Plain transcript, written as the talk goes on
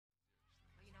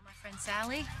Friend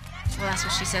Sally? Well, that's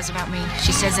what she says about me.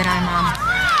 She says that I'm,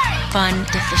 fun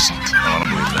deficient. I don't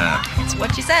believe that. That's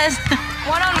what she says.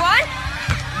 One-on-one?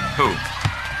 Who?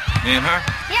 Me and her?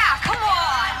 Yeah, come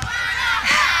on!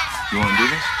 You want to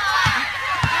do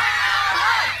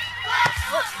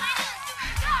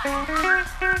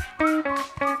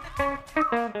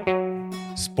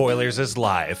this? Spoilers is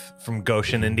live from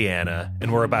Goshen, Indiana,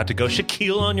 and we're about to go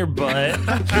Shaquille on your butt.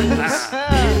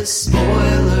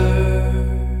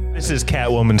 This is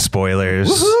Catwoman spoilers.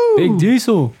 Woo-hoo! Big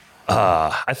Diesel.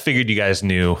 I figured you guys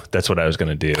knew that's what I was going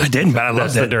to do. I didn't, but I loved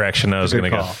That's it. the direction I was going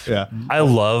to go. Yeah. I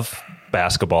love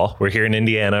basketball. We're here in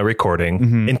Indiana recording,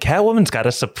 and Catwoman's got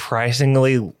a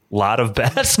surprisingly lot of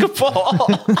basketball.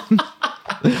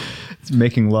 It's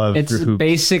making love It's through hoops.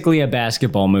 basically a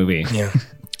basketball movie. Yeah.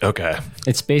 Okay.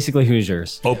 It's basically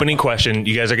Hoosiers. Opening question.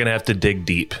 You guys are going to have to dig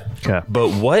deep. Okay.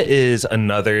 But what is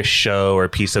another show or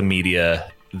piece of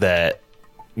media that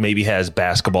maybe has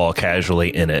basketball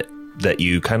casually in it that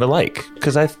you kind of like?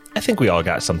 Because I think we all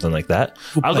got something like that.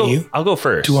 I'll go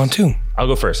first. 2-on-2. I'll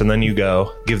go first, and then you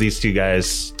go. Give these two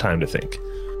guys time to think.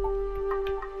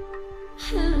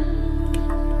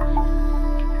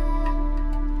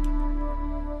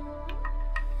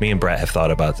 Me and Brett have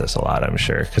thought about this a lot, I'm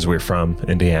sure, because we're from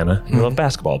Indiana. We love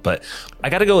basketball, but I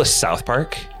got to go with South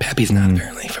Park. Pappy's not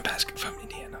apparently from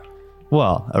Indiana.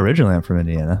 Well, originally I'm from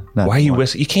Indiana. Not Why are you anymore.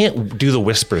 You can't do the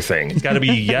whisper thing. It's got to be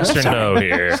yes or no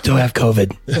here. Still have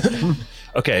COVID.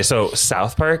 Okay, so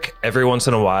South Park, every once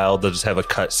in a while, they'll just have a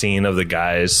cut scene of the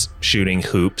guys shooting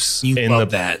hoops. You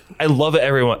love that. I love it.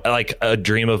 Everyone, like, a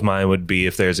dream of mine would be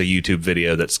if there's a YouTube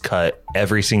video that's cut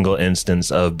every single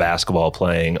instance of basketball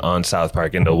playing on South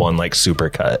Park into one, like, super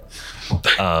cut.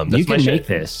 That's You my can shit. make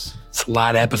this. It's a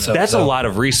lot of episodes. That's a though. lot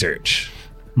of research.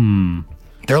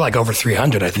 They're like over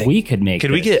 300, I think. We could make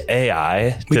Could we this. get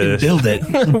AI We can build it.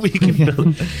 we can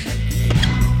build it.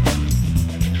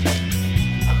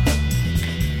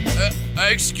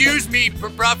 Excuse me,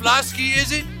 Broflovsky,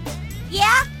 is it?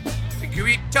 Yeah? Can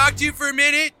we talk to you for a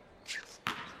minute?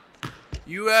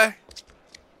 You're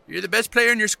the best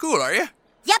player in your school, are you?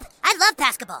 Yep, I love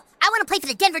basketball. I want to play for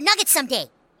the Denver Nuggets someday.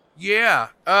 Yeah.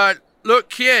 Look,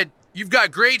 kid, you've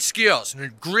got great skills and a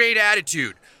great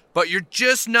attitude, but you're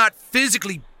just not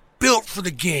physically built for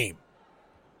the game.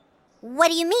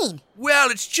 What do you mean? Well,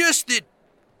 it's just that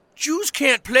Jews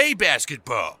can't play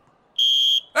basketball.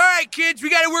 All right, kids, we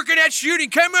got to work on that shooting.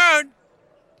 Come on.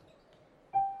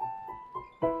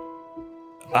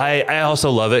 I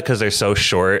also love it because they're so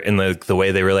short and the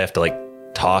way they really have to, like,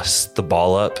 toss the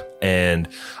ball up. And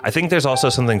I think there's also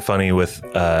something funny with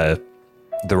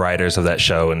the writers of that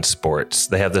show in sports.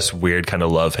 They have this weird kind of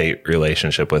love-hate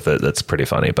relationship with it that's pretty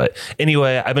funny. But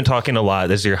anyway, I've been talking a lot.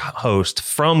 This is your host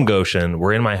from Goshen.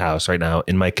 We're in my house right now,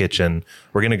 in my kitchen.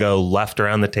 We're going to go left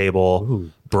around the table.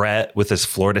 Ooh. Brett with his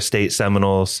Florida State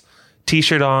Seminoles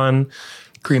t-shirt on.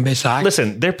 Green Bay Sox.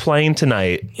 Listen, they're playing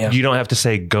tonight. Yeah. You don't have to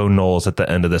say "Go Noles" at the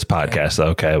end of this podcast. Though.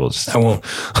 Okay, we'll just. I won't.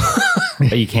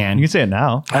 But you can. You can say it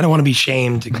now. I don't want to be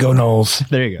shamed. Go Knowles.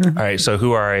 There you go. All right. So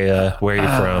who are you? Where are you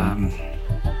from?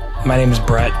 My name is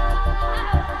Brett.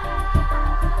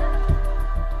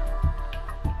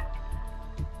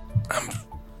 I'm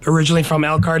originally from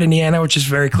Elkhart, Indiana, which is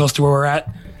very close to where we're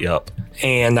at. Yep.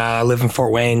 And I live in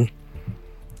Fort Wayne.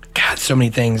 God, so many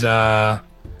things.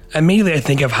 Immediately I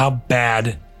think of how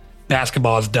bad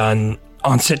basketball is done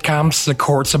on sitcoms. The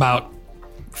court's about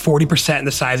 40%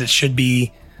 the size it should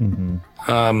be.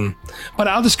 But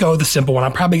I'll just go with the simple one.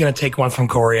 I'm probably going to take one from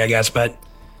Corey, I guess. But,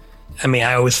 I mean,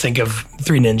 I always think of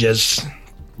Three Ninjas.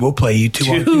 We'll play you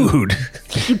 2-on-2. Dude,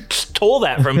 you stole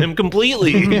that from him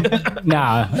completely.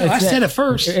 Nah. I said it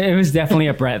first. It was definitely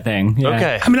a Brett thing. Yeah.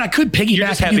 Okay. I mean, I could You're piggyback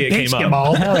just and happy do it came up.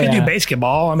 basketball. Hell I could yeah. do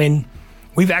basketball. I mean,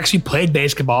 we've actually played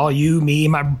basketball. You, me,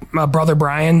 my brother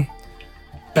Brian,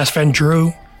 best friend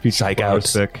Drew, Psychouts.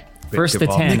 Sick. First to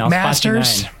Basketball. 10. I'll spot you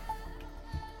Masters. 9.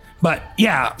 But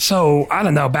yeah, so I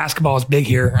don't know. Basketball is big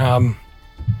here.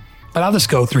 But I'll just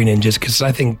go Three Ninjas because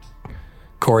I think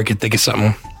Corey could think of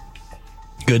something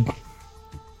good.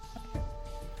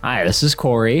 Hi, this is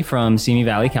Corey from Simi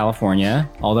Valley, California.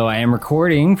 Although I am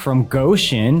recording from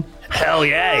Goshen. Hell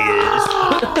yeah, he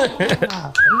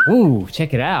is. Ooh,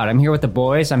 check it out. I'm here with the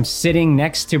boys. I'm sitting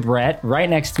next to Brett, right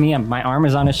next to me. My arm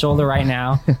is on his shoulder right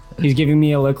now. He's giving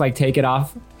me a look like, take it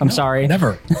off. I'm sorry.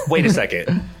 Never. Wait a second.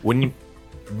 When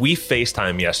we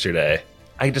FaceTime yesterday,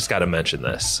 I just got to mention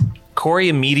this. Corey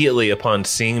immediately, upon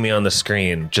seeing me on the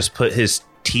screen, just put his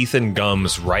teeth and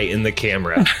gums right in the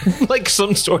camera, like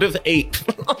some sort of ape.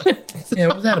 Yeah,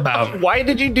 what was that about? Why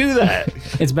did you do that?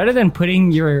 It's better than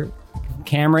putting your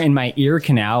camera in my ear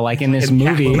canal like in this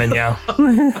movie. Catwoman, yeah.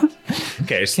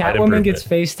 Okay, slight Catwoman improvement. gets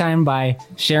FaceTimed by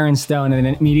Sharon Stone and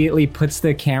then immediately puts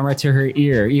the camera to her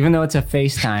ear, even though it's a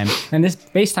FaceTime. And this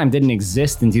FaceTime didn't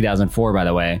exist in 2004, by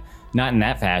the way. Not in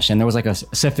that fashion. There was like a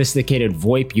sophisticated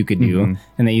VoIP you could do,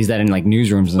 and they use that in like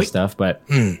newsrooms and stuff. But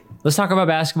let's talk about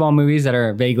basketball movies that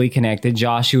are vaguely connected.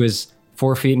 Josh, who is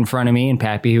 4 feet in front of me, and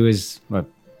Pappy, who is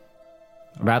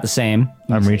about the same.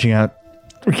 I'm reaching out.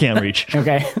 We can't reach.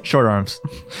 Okay. Short arms.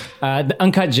 The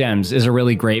Uncut Gems is a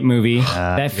really great movie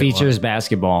that features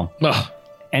basketball. Ugh.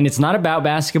 And it's not about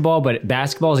basketball, but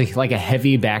basketball is like a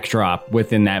heavy backdrop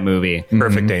within that movie.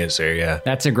 Perfect answer, yeah.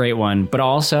 That's a great one. But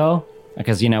also,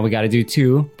 because, we got to do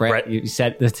two. Brett, you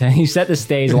set the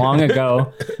stage long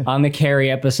ago on the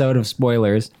Carrie episode of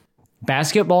Spoilers.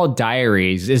 Basketball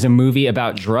Diaries is a movie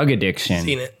about drug addiction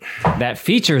Seen it. that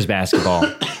features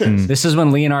basketball. This is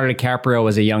when Leonardo DiCaprio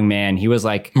was a young man. He was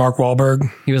like Mark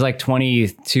Wahlberg.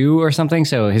 22 or something.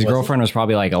 So his girlfriend was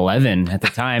probably like 11 at the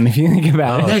time, if you think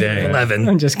about it. dang. 11.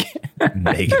 I'm just kidding.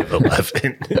 Negative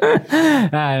 11. I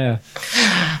know.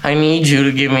 I need you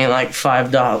to give me like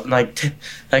 $5, like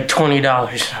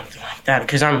 $20, something like that,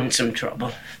 because I'm in some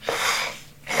trouble.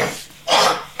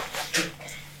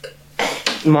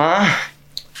 Mom,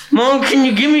 can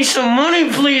you give me some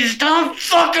money, please? Stop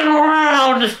fucking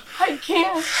around. I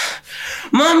can't.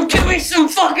 Mom, give me some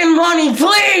fucking money,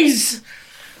 please.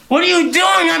 What are you doing?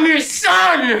 I'm your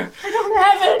son. I don't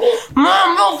have any.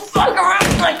 Mom, don't fuck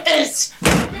around like this.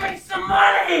 Give me some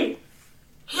money.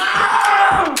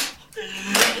 Mom!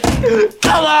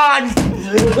 Come on!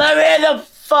 Let me in the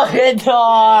fucking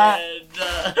door!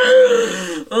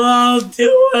 I'll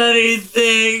do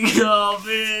anything. I'll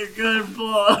be a good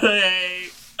boy.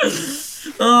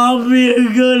 I'll be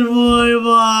a good boy,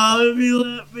 Mom, if you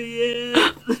let me in.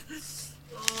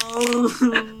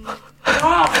 Get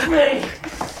off me!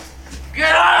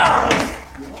 Get off!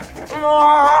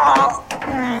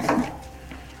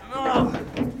 No!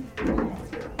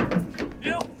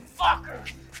 You fucker!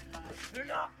 You're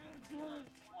not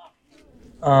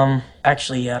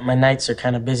actually, my nights are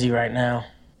kind of busy right now.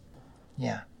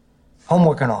 Yeah.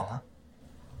 Homework and all, huh?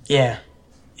 Yeah.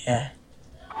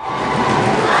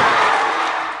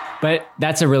 But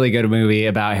that's a really good movie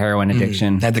about heroin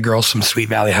addiction. Had the girls from Sweet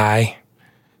Valley High.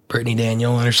 Brittany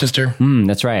Daniel and her sister.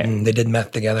 That's right. They did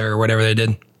meth together or whatever they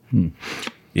did.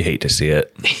 You hate to see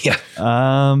it. Yeah.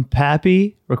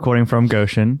 Pappy, recording from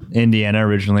Goshen, Indiana,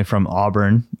 originally from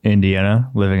Auburn,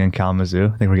 Indiana, living in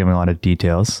Kalamazoo. I think we're giving a lot of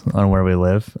details on where we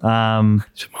live. From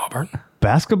Auburn.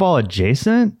 Basketball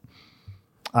adjacent?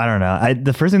 I don't know.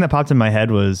 The first thing that popped in my head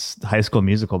was High School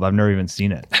Musical, but I've never even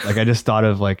seen it. Like, I just thought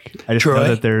of know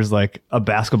that there's like a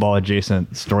basketball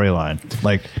adjacent storyline.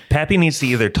 Like, Pappy needs to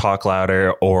either talk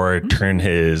louder or turn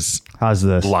his how's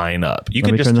this line up. You Let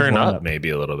could me just turn this turn line up maybe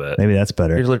a little bit. Maybe that's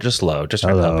better. You're just low. Just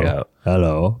trying to help you out.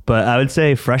 Hello. But I would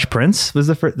say Fresh Prince was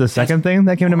the second thing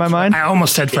that came to my mind. I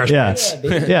almost said Fresh Prince.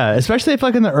 Yeah, especially if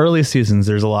like in the early seasons,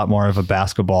 there's a lot more of a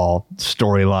basketball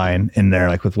storyline in there,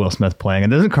 like with Will Smith playing.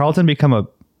 And doesn't Carlton become a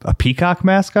Peacock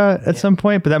mascot at some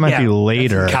point? But that might be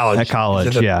later at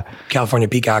college. The California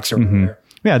Peacocks are there.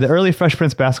 Yeah, the early Fresh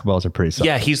Prince basketballs are pretty solid.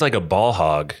 Yeah, he's like a ball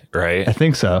hog, right? I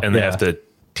think so. And they have to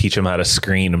teach him how to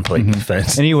screen and play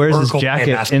defense. And he wears his Oracle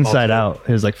jacket basketball inside too. out,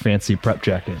 his like fancy prep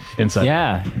jacket inside.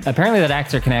 Yeah. Apparently that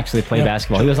actor can actually play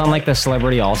basketball. He was on like the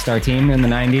Celebrity All-Star team in the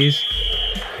 90s.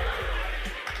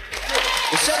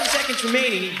 With 7 seconds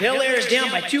remaining, Bel Air is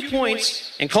down by 2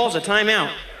 points and calls a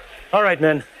timeout. All right,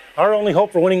 men. Our only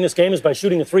hope for winning this game is by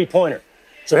shooting a three-pointer.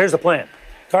 So here's the plan.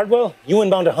 Cardwell, you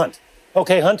inbound to Hunt.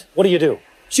 Okay, Hunt, what do?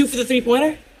 Shoot for the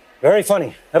three-pointer? Very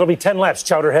funny. That'll be 10 laps,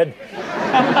 Chowderhead.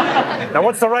 Now,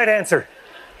 what's the right answer?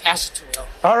 Pass it to Will.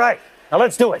 All right, now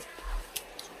let's do it.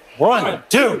 1,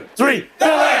 2, 3,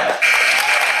 Bel Air!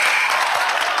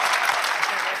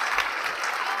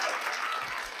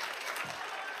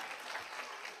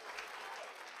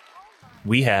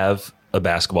 We have a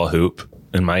basketball hoop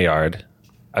in my yard.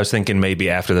 I was thinking maybe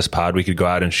after this pod we could go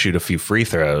out and shoot a few free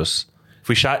throws.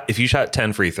 If you shot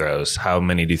 10 free throws, how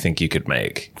many do you think you could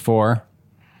make? 4.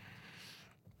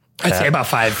 I'd say about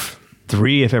 5.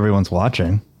 3 if everyone's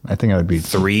watching. I think I would be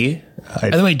 3. By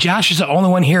the way, Josh is the only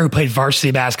one here who played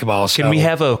varsity basketball. So Can we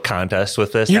have a contest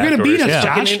with this? You're going to beat us,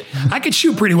 afterwards? Josh. I could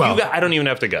shoot pretty well. I don't even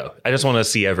have to go. I just want to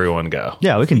see everyone go.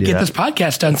 Yeah, we can do Get that. this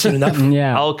podcast done soon enough.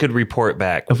 Yeah. I could report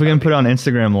back. If we can put it on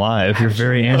Instagram Live, you're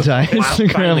very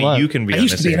anti-Instagram Finally, Live. you can be I on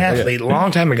used to be an Instagram. athlete a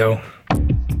long time ago.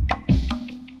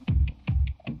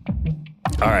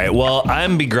 All right. Well,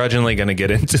 I'm begrudgingly going to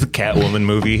get into the Catwoman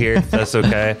movie here. If that's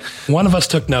okay. One of us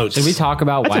took notes. Did we talk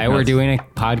about why we're doing a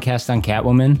podcast on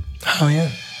Catwoman? Oh, yeah.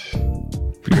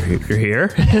 You're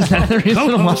here? Is that the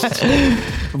reason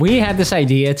why? We had this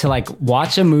idea to like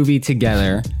watch a movie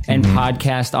together and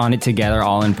podcast on it together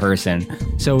all in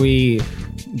person. So we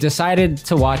decided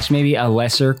to watch maybe a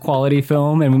lesser quality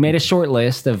film, and we made a short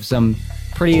list of some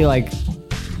pretty like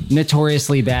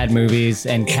notoriously bad movies,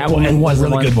 and Catwoman was a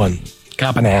really good one.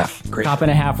 Cop and a Half. Great. Cop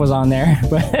and a Half was on there.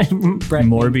 But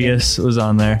Morbius was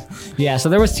on there. Yeah, so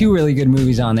there was 2 really good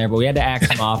movies on there, but we had to axe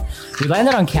them off. We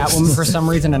landed on Catwoman for some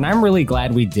reason, and I'm really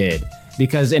glad we did.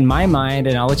 Because in my mind,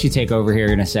 and I'll let you take over here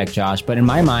in a sec, Josh, but in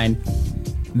my mind,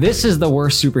 this is the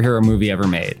worst superhero movie ever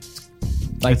made.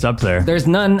 Like, it's up there. There's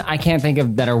none I can't think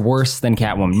of that are worse than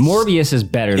Catwoman. Morbius is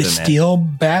better than Is Steel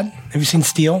bad? Have you seen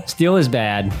Steel? Steel is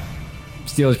bad.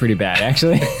 Steel is pretty bad,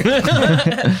 actually.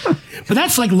 But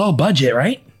that's like low budget,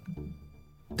 right?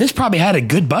 This probably had a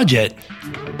good budget.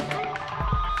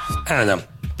 I don't know.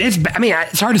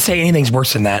 It's hard to say anything's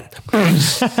worse than that.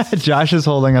 Josh is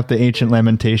holding up the ancient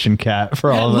lamentation cat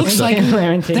for all of us.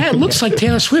 That looks like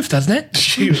Taylor Swift, doesn't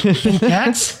it?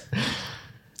 Cats.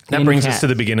 That brings us to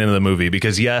the beginning of the movie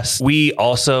because, yes, we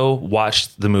also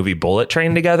watched the movie Bullet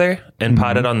Train together and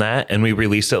potted on that, and we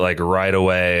released it like right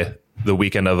away the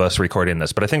weekend of us recording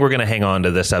this. But I think we're going to hang on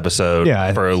to this episode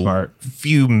for a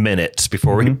few minutes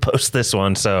before we post this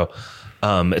one. So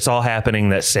it's all happening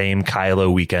that same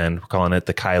Kylo weekend. We're calling it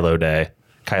the Kylo Day.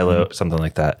 Kylo, something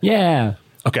like that. Yeah.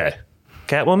 Okay.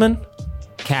 Catwoman.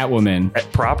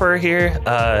 Proper here.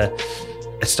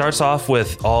 It starts off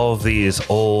with all of these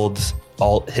old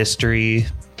alt history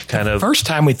kind of. First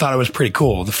time we thought it was pretty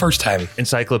cool. The first time.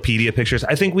 Encyclopedia pictures.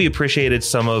 I think we appreciated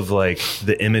some of like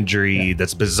the imagery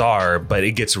that's bizarre, but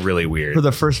it gets really weird. For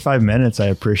the first 5 minutes, I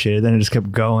appreciated it. Then it just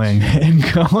kept going and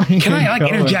going. Can I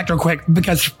interject real quick?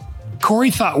 Because Corey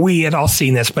thought we had all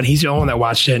seen this, but he's the only one that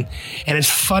watched it. And it's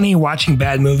funny watching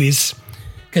bad movies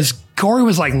because Corey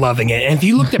was like loving it. And if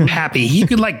you looked at Pappy, he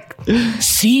could like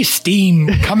see steam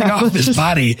coming off his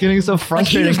body. Getting so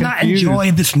frustrated. Like, he was not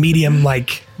enjoying this medium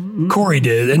like Corey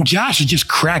did. And Josh is just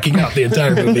cracking up the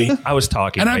entire movie. I was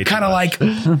talking. And I'm kind of like,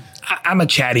 I'm a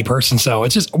chatty person. So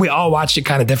it's just, we all watched it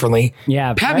kind of differently.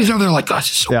 Yeah. Pappy's over there like, oh,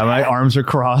 this is so bad. My arms are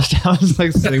crossed. I was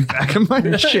like sitting back in my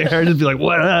chair, just be like,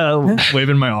 what?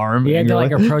 Waving my arm. We had to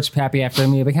like approach Pappy after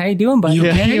me. Like, how you doing, buddy? You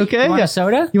okay? You okay? You want a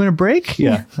soda? You want a break?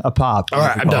 Yeah. A pop. All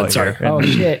right, I'm done. Sorry. Oh,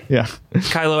 shit. Yeah.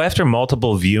 Kylo, after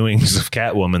multiple viewings of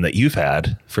Catwoman that you've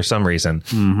had for some reason,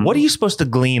 what are you supposed to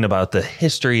glean about the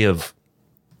history of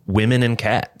women and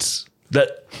cats?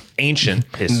 The ancient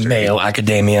history. Male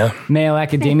academia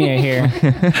here.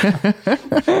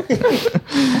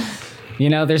 You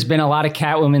know, there's been a lot of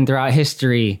Catwoman throughout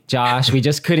history, Josh. We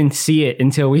just couldn't see it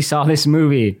until we saw this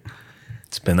movie.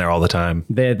 It's been there all the time.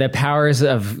 The powers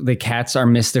of the cats are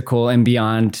mystical and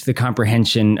beyond the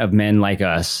comprehension of men like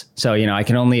us. So, you know, I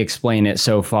can only explain it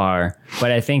so far.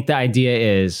 But I think the idea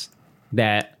is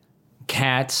that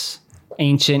cats,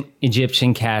 ancient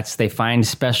Egyptian cats, they find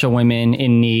special women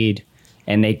in need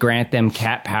and they grant them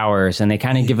cat powers, and they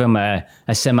kind of give them a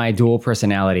semi-dual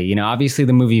personality. You know, obviously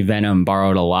the movie Venom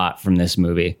borrowed a lot from this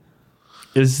movie.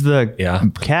 Is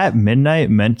the cat Midnight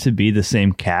meant to be the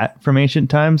same cat from ancient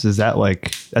times? Is that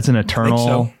like, that's an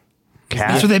eternal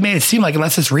cat? That's what they made it seem like,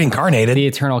 unless it's reincarnated. The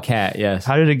eternal cat, yes.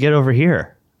 How did it get over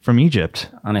here from Egypt?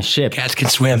 On a ship. Cats can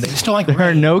swim. They just don't like There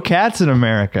are no cats in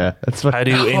America. That's what. How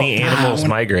do any animals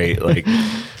migrate? Like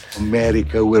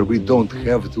America, where we don't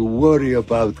have to worry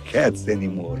about cats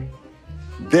anymore.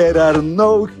 There are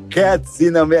no cats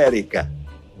in America.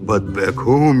 But back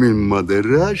home in Mother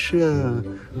Russia,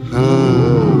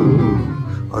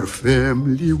 our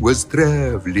family was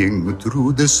traveling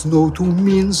through the snow to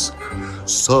Minsk.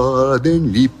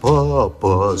 Suddenly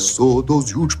Papa saw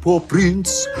those huge paw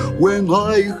prints. When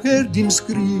I heard him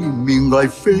screaming, I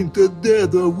fainted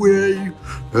dead away.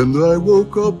 And I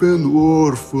woke up an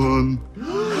orphan.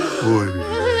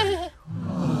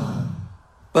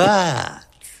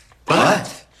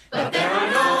 But there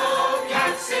are no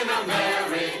cats in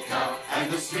America,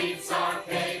 and the streets are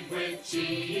paved with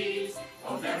cheese.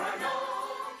 Oh, there are no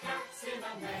cats in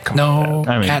America. No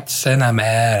cats in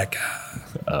America.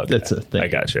 Okay. That's a thing. I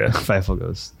got you. Fievel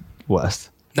goes west.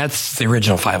 That's the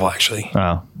original Fievel, actually.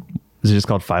 Oh. Is it just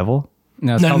called Fievel?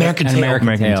 No, it's No, called American An Tail.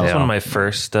 American It's Tail. one of my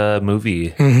first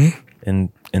movie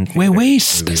in We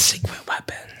waste the secret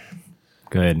weapon.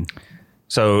 Good.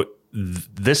 So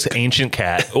this ancient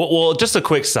cat. Well, just a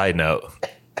quick side note.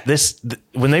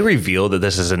 When they reveal that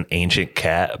this is an ancient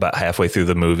cat about halfway through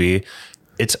the movie,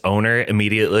 its owner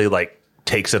immediately like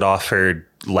takes it off her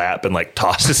lap and like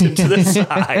tosses it to the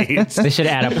side. They should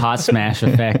add a pot smash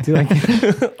effect. Like,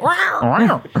 The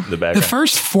background. The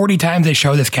first 40 times they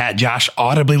show this cat, Josh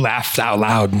audibly laughs out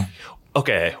loud.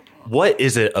 Okay, what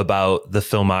is it about the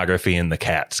filmography and the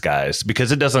cats, guys?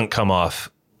 Because it doesn't come off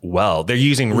well. They're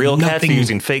using real cats, they're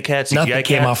using fake cats, CGI Nothing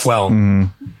came cats. off well.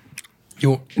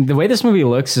 The way this movie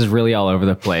looks is really all over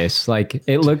the place. Like,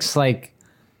 it looks like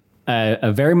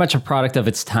a very much a product of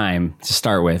its time to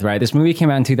start with, right? This movie came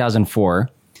out in 2004,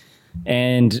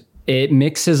 and it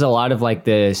mixes a lot of like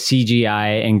the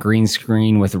CGI and green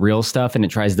screen with real stuff, and it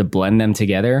tries to blend them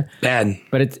together. Bad.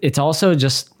 But it's also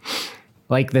just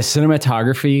like the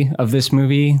cinematography of this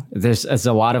movie. There's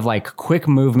a lot of like quick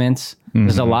movements.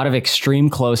 There's a lot of extreme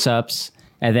close-ups,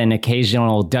 and then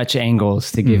occasional Dutch angles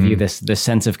to give you this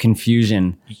sense of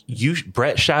confusion.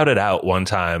 Brett shouted out one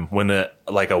time when a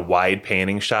wide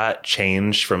panning shot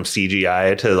changed from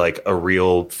CGI to like a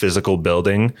real physical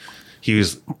building. Do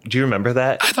you remember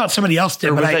that? I thought somebody else did.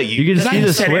 Or But was that you? You could see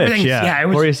the said switch, everything- yeah. it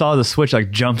was- Or you saw the switch like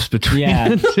jumps between. Yeah,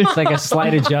 the two. it's like a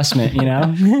slight adjustment, you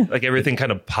know? Like everything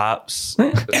kind of pops.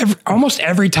 almost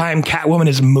every time Catwoman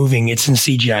is moving, it's in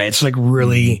CGI. It's like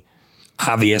really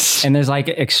obvious. And there's like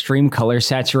extreme color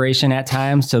saturation at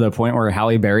times to the point where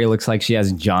Halle Berry looks like she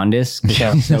has jaundice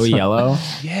because she's so yellow.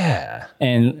 Yeah.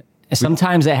 And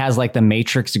sometimes it has like the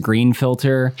Matrix green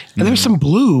filter. And there's some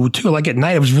blue too. Like at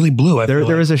night, it was really blue.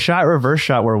 There was a reverse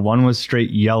shot where one was straight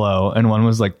yellow and one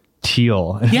was like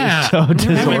teal. And it Yeah. was so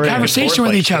They're having a disorienting. conversation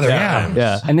with each other. Yeah.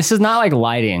 Yeah. And this is not like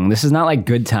lighting. This is not like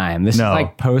good time. This No. is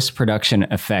like post-production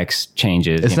effects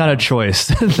changes. It's not a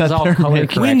choice. It's all color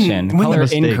correction, when color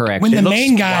mistake. incorrection. When the It looks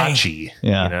main guy, splotchy,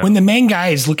 Yeah. you know? when the main guy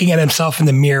is looking at himself in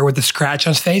the mirror with the scratch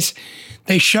on his face,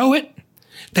 they show it.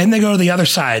 Then they go to the other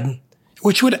side,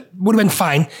 which would have been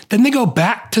fine. Then they go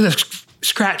back to the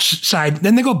scratch side.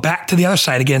 Then they go back to the other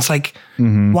side again. It's like,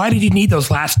 why did you need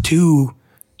those last two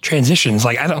transitions?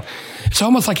 Like, it's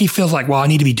almost like he feels like, well, I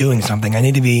need to be doing something. I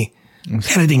need to be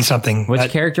editing something. Which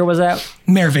character was that?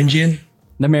 Merovingian.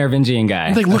 The Merovingian guy.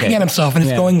 He's like looking Okay. at himself and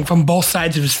it's Yeah. going from both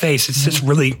sides of his face. It's just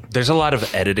really There's a lot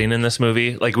of editing in this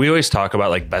movie. Like we always talk about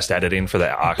like best editing for the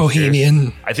Oscars.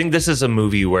 Bohemian. I think this is a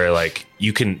movie where like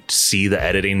you can see the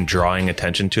editing drawing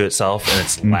attention to itself and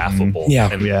it's laughable. Yeah.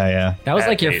 And Yeah. That was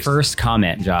like your first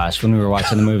comment, Josh, when we were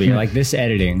watching the movie. You're like, this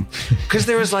editing. Because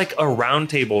there was like a round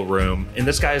table room and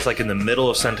this guy's like in the middle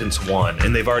of sentence one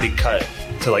and they've already cut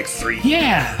to like three.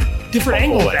 different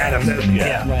angles at him.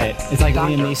 Yeah. Right. It's like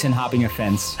Liam Neeson hopping a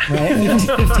fence. Right?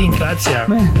 15 cuts, yeah.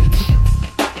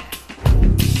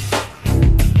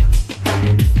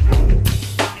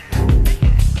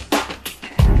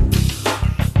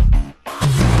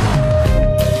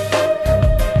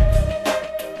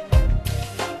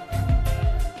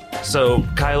 So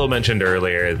Kylo mentioned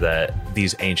earlier that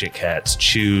these ancient cats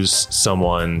choose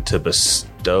someone to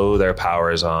bestow their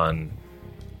powers on.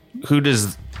 Who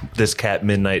does this cat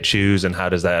Midnight choose, and how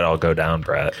does that all go down,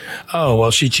 Brett? Oh,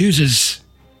 well, she chooses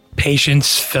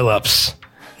Patience Phillips.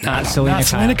 Not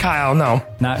Selena Kyle, no.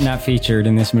 Not featured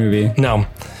in this movie. No.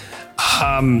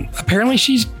 Apparently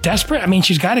she's desperate. I mean,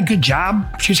 she's got a good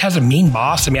job. She just has a mean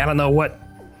boss. I mean, I don't know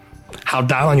how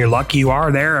down on your luck you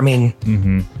are there. I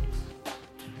mean,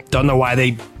 don't know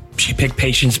why she picked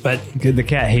Patience, but The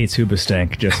cat hates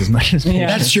Hoobastank just as much as me. Yeah.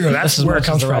 that's true. That's As where it much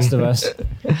comes as the rest from.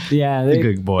 of us. Yeah. The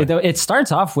good boy. It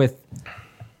starts off with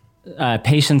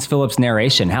Patience Phillips'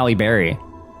 narration, Halle Berry.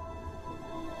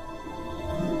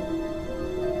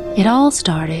 It all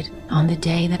started on the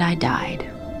day that I died.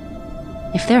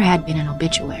 If there had been an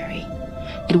obituary,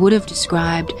 it would have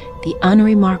described the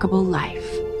unremarkable life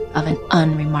of an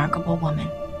unremarkable woman,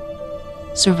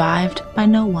 survived by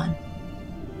no one.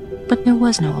 But there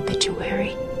was no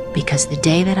obituary, because the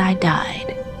day that I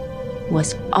died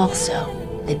was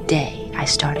also the day I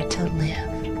started to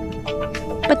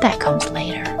live. But that comes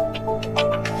later.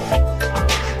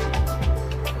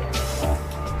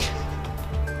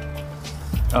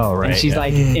 Oh, right. And she's yeah.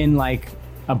 like in like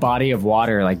a body of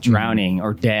water, like drowning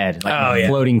or dead, like Oh, a yeah.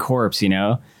 floating corpse, you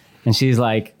know? And she's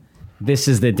like, this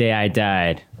is the day I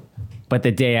died. But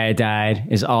the day I died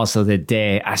is also the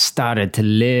day I started to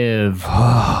live.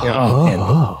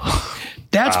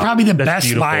 That's probably the best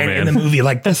beautiful, line man. in the movie.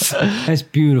 Like this, That's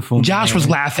beautiful. Josh was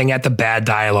laughing at the bad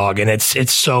dialogue, and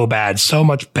it's so bad. So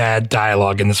much bad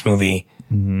dialogue in this movie.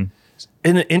 And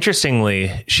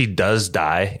interestingly, she does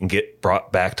die and get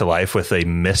brought back to life with a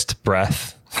mist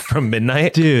breath from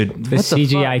Midnight. Dude, the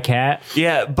CGI cat.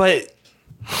 Yeah, but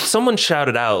someone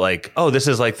shouted out like, "Oh, this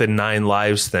is like the 9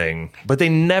 Lives thing," but they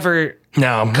never.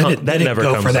 No, That they didn't never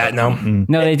go comes for that. up. No,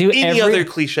 No, they do Any other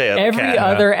cliche of a every cat, huh?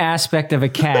 other aspect of a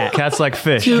cat. Cats like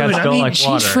fish. dude. Cats I don't mean, like she's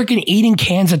water. freaking eating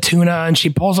cans of tuna, and she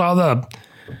pulls all the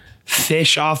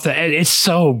fish off the. It's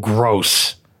so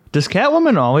gross. Does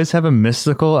Catwoman always have a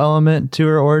mystical element to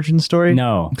her origin story?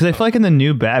 No. Because I feel like in the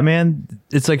new Batman,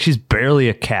 it's like she's barely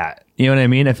a cat. You know what I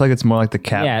mean? I feel like it's more like the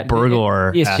cat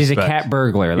burglar. Yes, she's a aspect. cat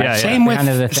burglar. That's Same with kind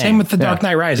of the thing. same with the Dark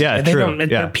Knight Rises. Yeah, they true.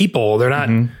 They're people. They're not.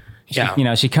 Yeah, you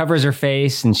know, she covers her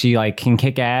face and she like can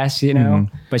kick ass, you know,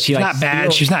 but she She's like not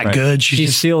bad. She's not good. She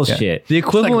steals shit. The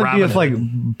equivalent would be Robin if like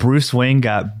Bruce Wayne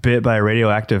got bit by a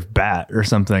radioactive bat or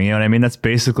something. You know what I mean? That's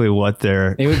basically what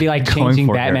they're. It would be like going changing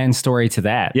for here. Batman's story to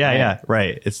that. Yeah, right? yeah,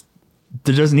 right.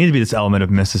 There doesn't need to be this element of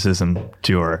mysticism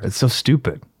to her. It's so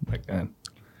stupid. Like,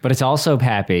 But it's also,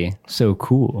 Pappy, so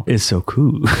cool. It's so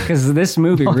cool. Because this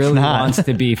movie No, it's really not. wants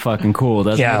to be fucking cool,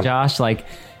 doesn't Yeah. it, Josh? Like,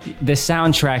 the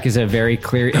soundtrack is a very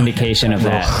clear indication of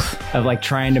that. Of like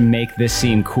trying to make this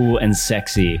seem cool and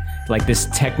sexy. Like this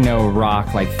techno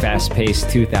rock, like fast-paced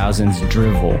 2000s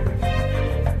drivel.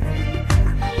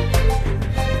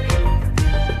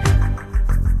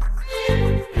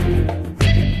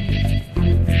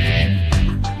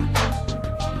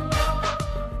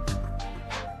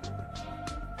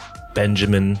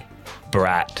 Benjamin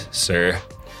Bratt, sir.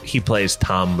 He plays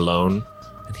Tom Lone,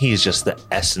 and he's just the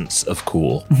essence of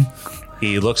cool.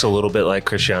 He looks a little bit like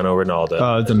Cristiano Ronaldo.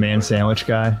 Oh, the man sandwich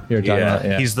guy you were talking about?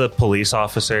 Yeah. He's the police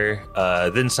officer.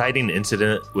 The inciting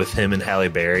incident with him and Halle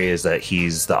Berry is that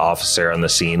he's the officer on the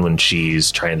scene when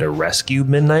she's trying to rescue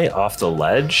Midnight off the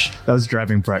ledge. That was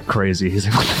driving Brett crazy. He's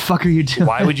like, what the fuck are you doing?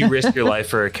 Why would you risk your life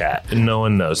for a cat? And no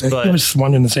one knows. I But was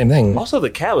wondering the same thing. also, the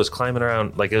cat was climbing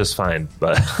around like it was fine.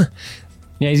 But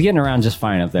Yeah, he's getting around just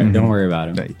fine up there. Don't worry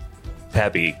about him.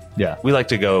 Pappy, Yeah. we like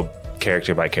to go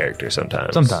character by character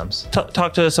sometimes. Sometimes.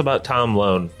 Talk to us about Tom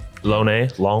Lone.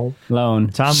 Lone? Lone.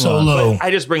 Tom Solo.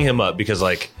 I just bring him up because,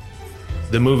 like,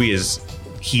 the movie is,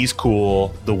 he's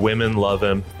cool. The women love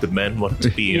him. The men want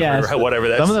to be him, Yes. or whatever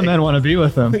that's Some of the men want to be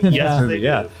with him. Yes, they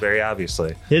yeah. do, very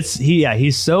obviously.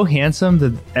 He's so handsome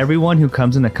that everyone who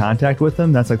comes into contact with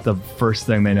him, that's like the first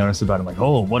thing they notice about him. Like,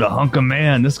 oh, what a hunk of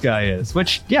man this guy is.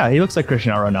 Which, yeah, he looks like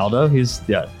Cristiano Ronaldo.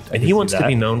 And he wants to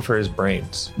be known for his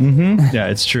brains. Yeah,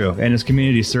 it's true. And his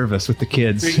community service with the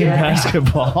kids in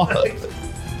basketball.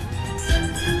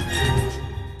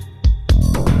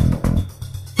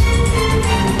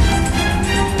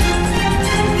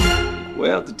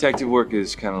 Well, detective work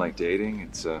is kind of like dating.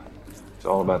 It's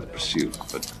all about the pursuit.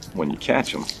 But when you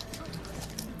catch them,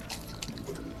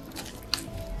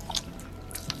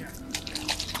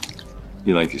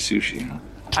 you like your sushi, huh?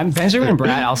 Benjamin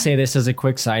Bratt, I'll say this as a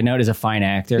quick side note, is a fine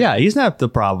actor. Yeah, he's not the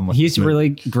problem with He's this movie. really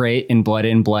great in Blood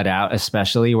In, Blood Out,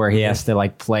 especially where he has to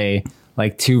like play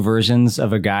like two versions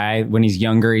of a guy. When he's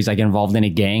younger, he's like involved in a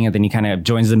gang, and then he kind of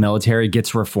joins the military,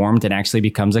 gets reformed, and actually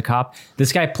becomes a cop.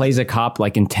 This guy plays a cop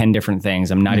like in 10 different things.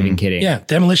 I'm not even kidding. Yeah,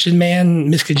 Demolition Man,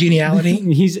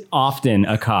 Miscongeniality. He's often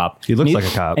a cop. He looks And like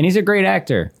a cop. And he's a great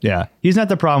actor. Yeah, he's not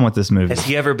the problem with this movie. Has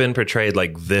he ever been portrayed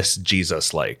like this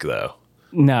Jesus-like, though?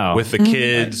 No. With the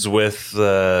kids, with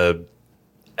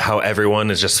how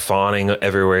everyone is just fawning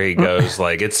everywhere he goes.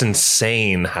 Like, it's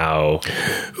insane how...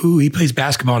 Ooh, he plays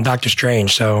basketball in Doctor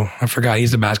Strange, so I forgot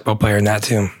he's a basketball player in that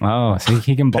too. Oh, so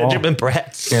he can ball. Benjamin Bratt,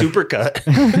 supercut.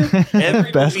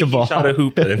 Every Basketball. movie he shot a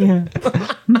hoop in.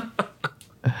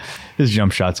 His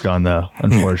jump shot's gone though,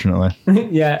 unfortunately.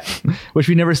 Yeah. Which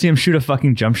we never see him shoot a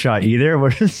fucking jump shot either.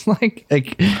 We're just like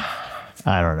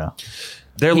I don't know.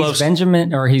 Their He's love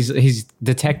Benjamin, or he's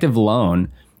Detective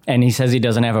Lone, and he says he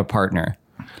doesn't have a partner.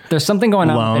 There's something going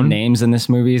on with the Lone? names in this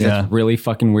movie that's really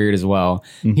fucking weird as well.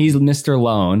 He's Mr.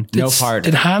 Lone, no partner.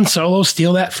 Did Han Solo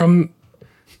steal that from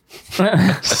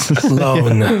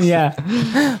Lone? Yeah.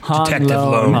 Han Detective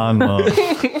Lone. Lone. Han Lone.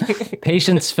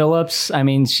 Patience Phillips. I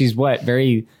mean, she's what?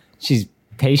 She's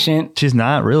patient. She's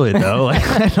not really though. Like,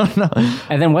 I don't know.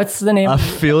 And then what's the name?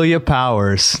 Ophelia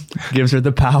Powers gives her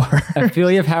the power.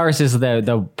 Ophelia Powers is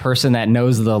the person that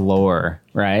knows the lore,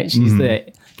 right? She's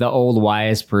the old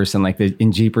wise person, like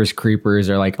in Jeepers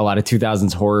Creepers or like a lot of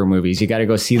 2000s horror movies. You got to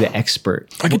go see the expert.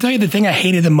 I can tell you the thing I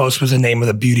hated the most was the name of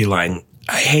the beauty line.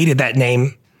 I hated that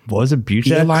name. What was it?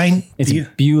 Beauty line? It's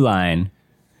Bewline.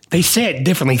 They say it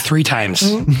differently 3 times.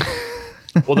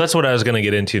 Well, that's what I was going to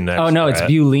get into next. Oh no, it's Brett.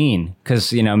 Bewleen,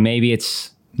 because maybe it's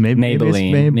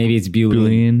Maybelline. Maybe Maybe it's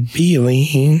Bewleen.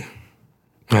 Bewleen.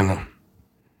 I don't know.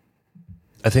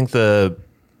 I think the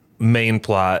main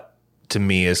plot to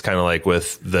me is kind of like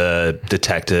with the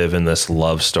detective and this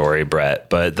love story, Brett.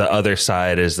 But the other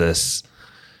side is this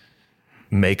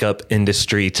makeup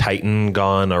industry titan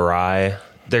gone awry.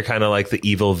 They're kind of like the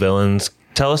evil villains.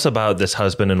 Tell us about this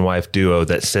husband and wife duo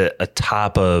that sit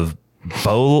atop of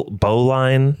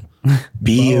Bowline.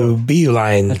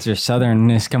 Bewline. That's your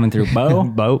southernness coming through. Bo.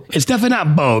 Bo. It's definitely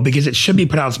not Bo because it should be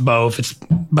pronounced Bo.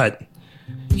 But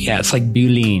Yeah, it's like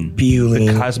Butylene.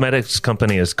 The cosmetics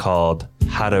company is called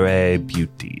Hadare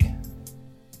Beauty.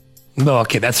 Oh,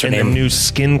 okay, that's her and name. The new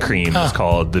skin cream is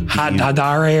called the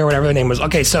Hadare or whatever the name was.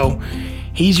 Okay, so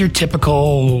he's your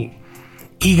typical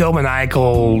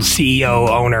egomaniacal CEO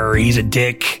owner. He's a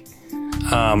dick.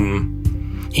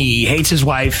 He hates his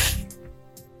wife.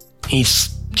 He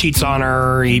cheats on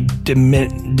her. He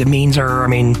demeans her. I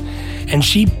mean, and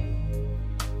she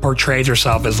portrays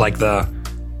herself as like the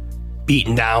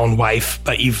beaten down wife,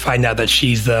 but you find out that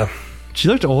she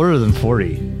looked older than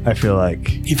 40, I feel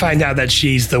like. You find out that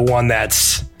she's the one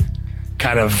that's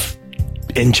kind of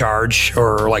in charge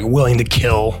or like willing to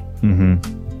kill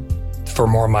for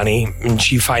more money.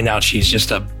 And you find out she's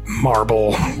just a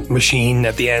marble machine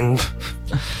at the end.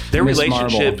 Their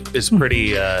relationship is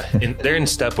pretty, they're in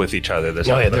step with each other, this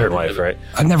husband and wife, right?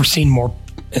 I've never seen more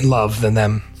in love than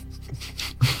them.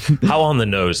 How on the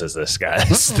nose is this,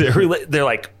 guys? They're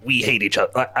like, we hate each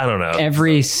other. I don't know.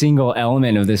 Every single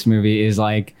element of this movie is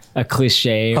like a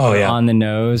cliche or on the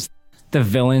nose. The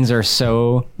villains are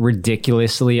so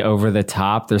ridiculously over the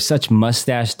top. They're such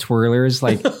mustache twirlers.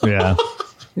 Like,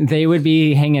 they would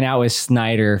be hanging out with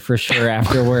Snyder for sure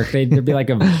after work. There'd be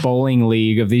like a bowling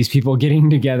league of these people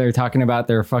getting together talking about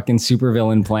their fucking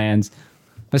supervillain plans.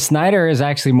 But Snyder is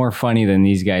actually more funny than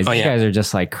these guys. These guys are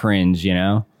just like cringe, you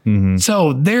know?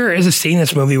 So there is a scene in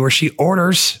this movie where she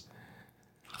orders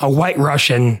a White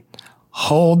Russian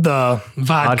hold the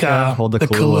vodka, hold the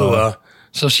Kahlua.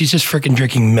 So she's just freaking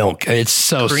drinking milk. It's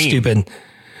so stupid.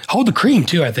 Hold the cream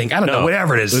too, I think. I don't know,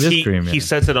 whatever it is. He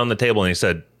sets it on the table and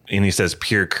he says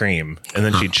pure cream, and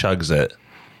then she chugs it.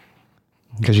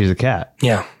 Because she's a cat.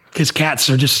 Yeah. Because cats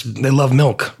are they love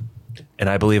milk. And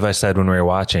I believe I said when we were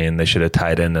watching, they should have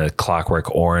tied in a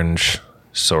Clockwork Orange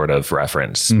sort of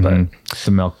reference, but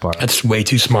the milk bar. That's way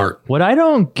too smart. What I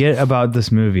don't get about this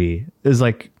movie is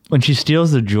like when she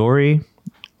steals the jewelry,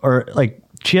 or like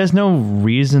she has no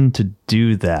reason to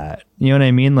do that. You know what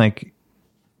I mean? Like,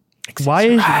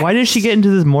 why does she get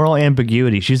into this moral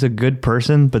ambiguity? She's a good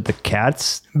person, but the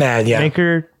cats make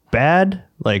her bad.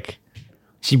 Like,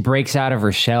 she breaks out of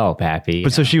her shell, Pappy.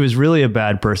 But so she was really a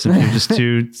bad person. She was just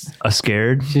too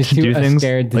scared to do things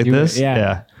like this.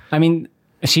 Yeah. I mean,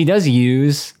 she does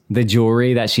use the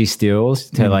jewelry that she steals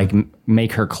to like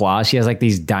make her claws. She has like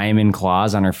these diamond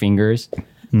claws on her fingers.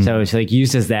 So she like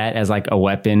uses that as like a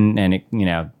weapon, and it, you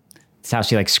know, it's how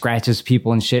she like scratches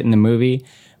people and shit in the movie.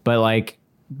 But like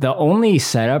the only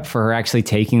setup for her actually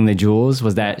taking the jewels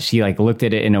was that she like looked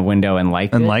at it in a window and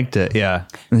liked it. Yeah.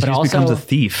 And but she just becomes a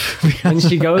thief. When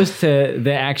she goes to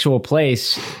the actual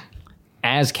place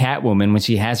as Catwoman, when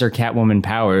she has her Catwoman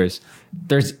powers,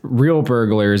 there's real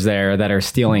burglars there that are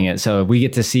stealing it. So we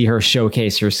get to see her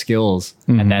showcase her skills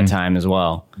at that time as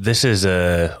well. This is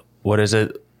what is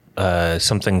it?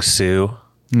 Something Sue.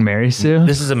 Mary Sue?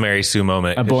 This is a Mary Sue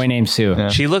moment. A boy named Sue. Yeah.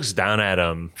 She looks down at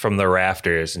him from the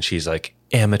rafters and she's like,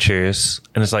 amateurs.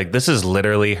 And it's like, this is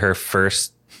literally her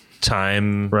first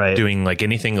time doing like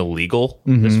anything illegal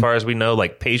as far as we know.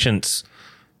 Like, Patience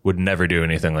would never do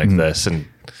anything like this. And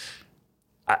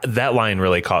that line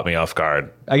really caught me off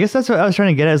guard. I guess that's what I was trying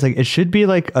to get at, is like, it should be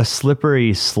like a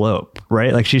slippery slope,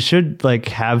 right? Like, she should like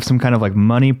have some kind of like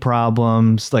money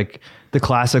problems, like the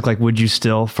classic, like, would you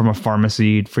steal from a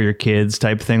pharmacy for your kids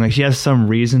type thing. Like, she has some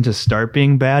reason to start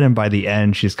being bad, and by the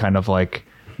end she's kind of like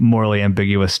morally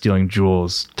ambiguous, stealing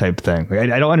jewels type thing.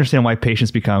 Like, I don't understand why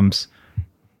Patience becomes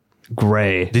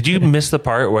gray. Did you miss the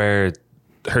part where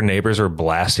her neighbors were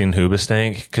blasting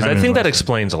Hoobastank? Because I think that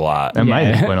explains a lot. That might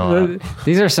explain a lot.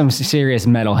 These are some serious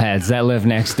metalheads that live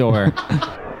next door.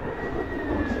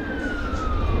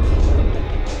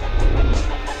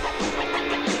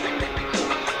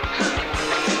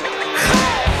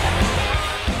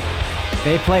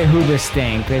 They play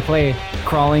Hoobastank. They play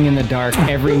Crawling in the Dark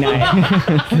every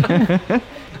night.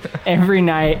 Every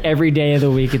night, every day of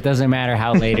the week. It doesn't matter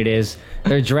how late it is.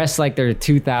 They're dressed like they're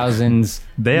 2000s.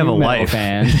 They have a life.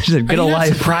 Fans. Get a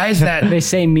life. Surprised that they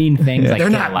say mean things like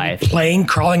they're get not a life. playing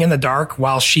Crawling in the Dark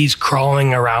while she's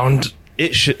crawling around.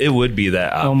 It would be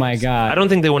that. Oh my god! I don't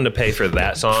think they wanted to pay for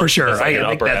that song for sure. That's like an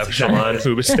upper echelon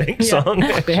Hoobastank song.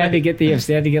 They had to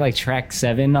get like track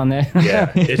 7 on that.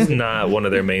 Yeah, it's not one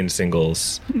of their main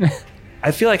singles. I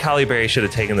feel like Halle Berry should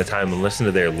have taken the time and listened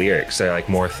to their lyrics. They're like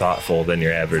more thoughtful than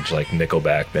your average like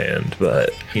Nickelback band. But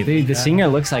the singer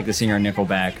looks like the singer of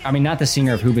Nickelback. I mean, not the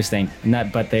singer of Hoobastank,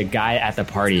 but the guy at the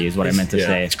party is what I meant to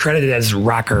say. It's credited as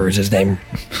Rocker is his name.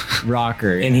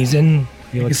 Rocker, and he's in.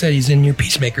 Like I said, he's in your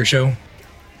Peacemaker show.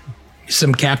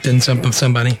 Some captain,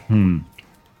 somebody.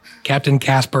 Captain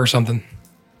Casper or something.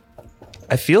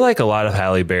 I feel like a lot of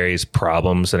Halle Berry's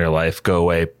problems in her life go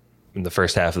away in the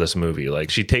first half of this movie. Like,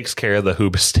 she takes care of the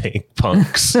Hoobastank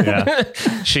punks. Yeah.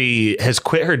 She has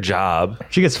quit her job.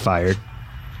 She gets fired.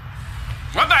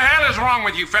 What the hell is wrong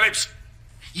with you, Phillips?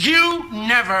 You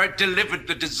never delivered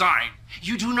the design.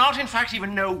 You do not, in fact,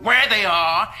 even know where they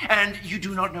are, and you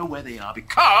do not know where they are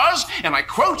because, and I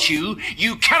quote you,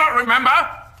 you cannot remember.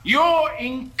 Your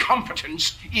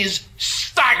incompetence is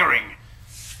staggering.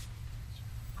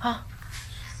 Huh?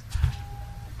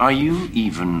 Are you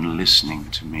even listening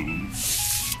to me?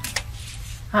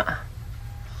 Uh-uh.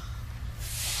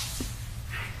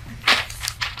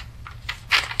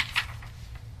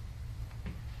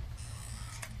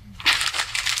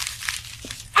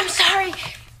 I'm sorry.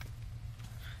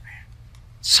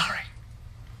 Sorry.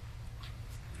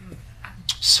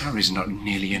 Sorry's not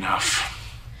nearly enough.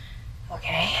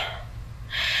 Okay.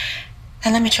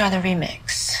 Then let me try the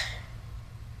remix.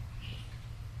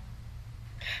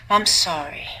 I'm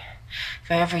sorry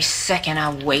for every second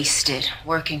I wasted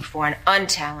working for an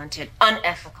untalented,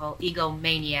 unethical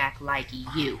egomaniac like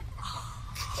you.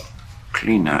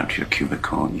 Clean out your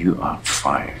cubicle. You are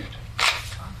fired.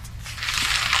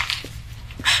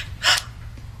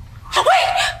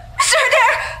 Wait! Sir,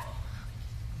 there!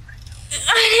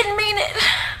 I didn't mean it.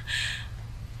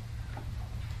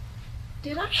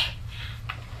 Did I?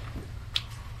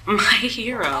 My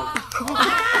hero.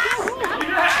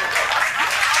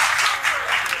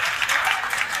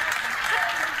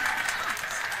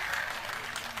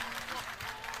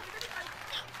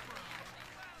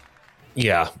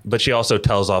 Yeah, but she also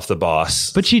tells off the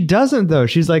boss. But she doesn't, though.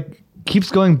 She's like, keeps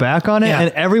going back on it, Yeah.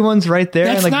 and everyone's right there.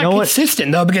 That's and like, not no one.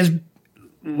 consistent though, because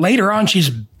later on she's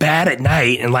bad at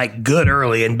night and like good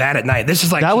early and bad at night. This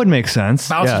is like That would make sense.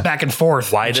 bounces Yeah. back and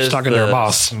forth. Why She's does talking the to her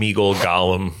boss? Smeagol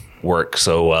Gollum work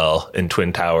so well in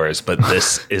Twin Towers, but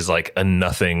this is like a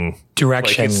nothing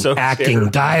Direction, like, it's so acting, terrible.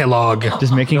 dialogue.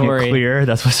 Just making Don't it worry. clear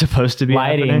that's what's supposed to be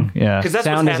Lighting. happening. Yeah. Because that's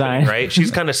Sound what's happening, design. right? She's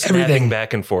kind of snapping Everything.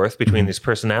 back and forth between these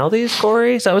personalities.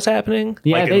 Corey, is that what's happening?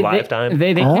 Yeah, like in live time.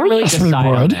 They can't really yes, we decide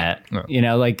on would. that. You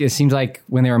know, like it seems like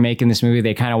when they were making this movie,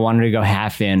 they kind of wanted to go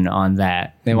half in on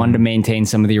that. They wanted to maintain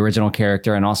some of the original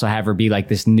character and also have her be like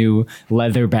this new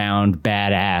leather bound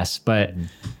badass. But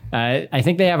I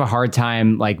think they have a hard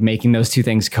time like making those two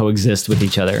things coexist with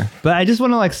each other. But I just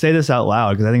want to like say this out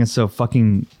loud because I think it's so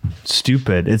fucking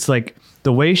stupid. It's like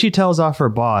the way she tells off her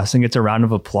boss and gets a round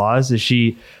of applause is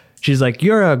she's like,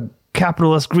 "You're a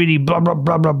capitalist, greedy, blah blah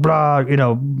blah blah blah," you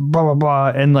know, blah blah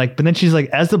blah, and like, but then she's like,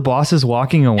 as the boss is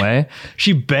walking away,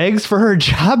 she begs for her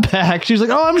job back. She's like,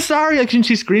 "Oh, I'm sorry," like, and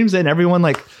she screams it, and everyone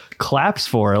like claps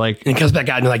for her. Like, And it comes back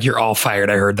out and like, you're all fired.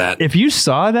 I heard that. if you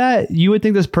saw that, you would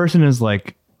think this person is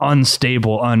like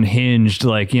unstable, unhinged,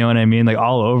 like, you know what I mean, like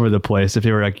all over the place. If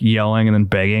they were like yelling and then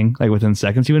begging like within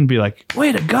seconds, you wouldn't be like,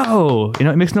 "Way to go," you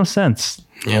know. It makes no sense.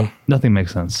 Yeah. Nothing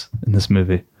makes sense in this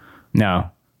movie. No.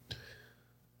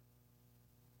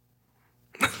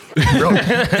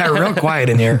 Got real quiet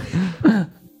in here.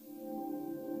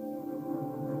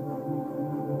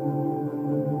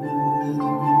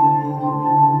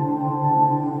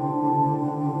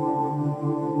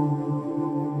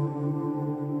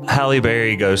 Halle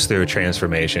Berry goes through a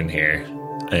transformation here,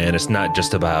 and it's not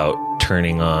just about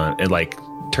turning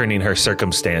her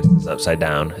circumstances upside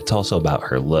down. It's also about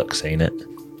her looks, ain't it?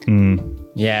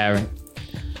 Yeah.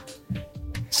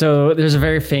 So there's a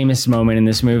very famous moment in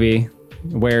this movie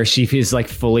where she is like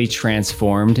fully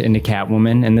transformed into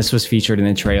Catwoman, and this was featured in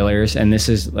the trailers, and this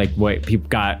is like what people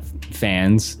got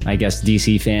fans, I guess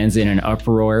DC fans, in an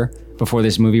uproar before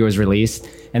this movie was released.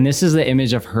 And this is the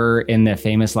image of her in the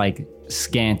famous like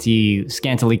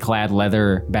scantily clad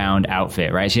leather bound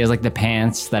outfit, right? She has like the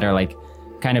pants that are like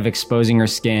kind of exposing her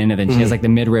skin, and then she has like the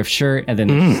midriff shirt, and then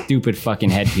the stupid fucking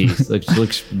headpiece.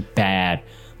 looks bad,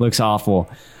 looks awful.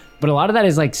 But a lot of that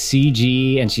is like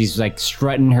CG, and she's like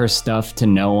strutting her stuff to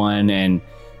no one, and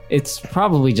it's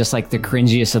probably just like the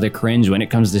cringiest of the cringe when it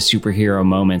comes to superhero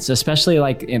moments, especially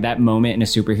like in that moment in a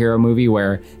superhero movie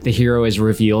where the hero is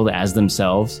revealed as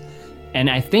themselves. And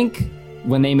I think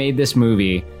when they made this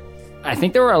movie, I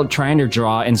think they were trying to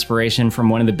draw inspiration from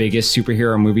one of the biggest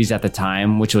superhero movies at the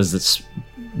time, which was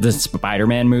the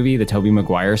Spider-Man movie, the Tobey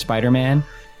Maguire Spider-Man.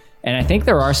 And I think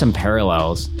there are some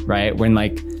parallels, right? When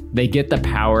like they get the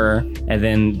power and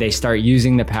then they start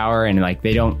using the power, and like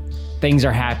things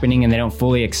are happening and they don't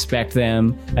fully expect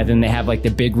them. And then they have like the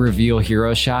big reveal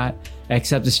hero shot,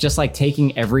 except it's just like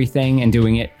taking everything and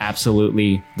doing it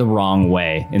absolutely the wrong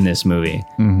way in this movie.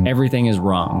 Everything is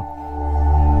wrong.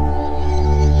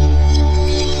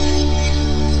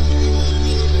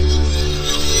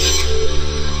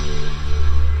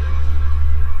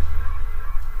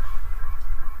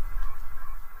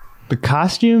 The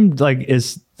costume, like,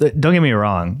 don't get me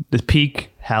wrong, the peak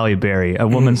Halle Berry, a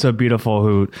woman so beautiful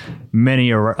who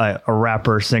many a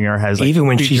rapper, singer has. Like, even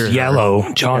when she's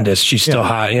yellow, jaundiced, she's still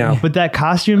hot. Yeah, but that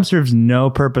costume serves no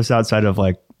purpose outside of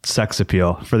like sex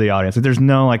appeal for the audience. Like, there's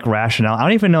no like rationale. I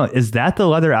don't even know. Is that the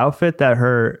leather outfit that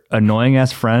her annoying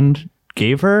ass friend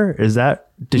gave her?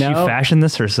 Did she fashion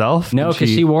this herself? No, because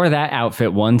she wore that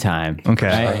outfit one time. Okay,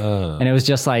 right? And it was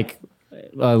just like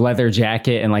a leather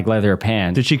jacket and like leather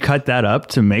pants. Did she cut that up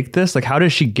to make this? Like, how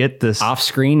does she get this off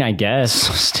screen? I guess.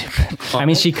 So stupid. I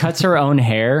mean, she cuts her own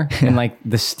hair in like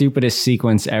the stupidest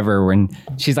sequence ever when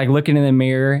she's like looking in the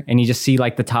mirror and you just see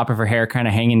like the top of her hair kind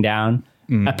of hanging down,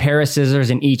 a pair of scissors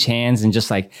in each hands, and just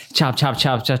like chop, chop,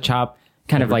 chop, chop, chop,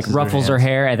 kind of like ruffles her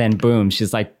hair, and then boom,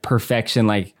 she's like perfection,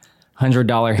 like $100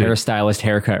 hairstylist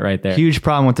haircut right there. Huge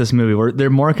problem with this movie. They're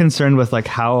more concerned with like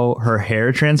how her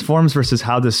hair transforms versus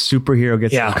how the superhero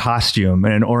gets a costume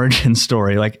and an origin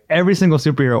story. Like every single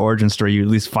superhero origin story, you at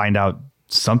least find out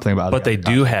something about it. But they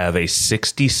do have a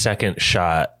 60-second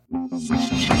shot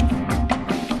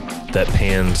that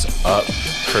pans up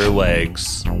her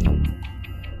legs,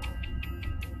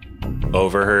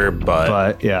 over her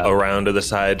butt, around to the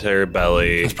side to her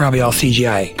belly. It's probably all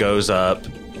CGI. Goes up,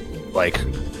 like,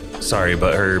 sorry,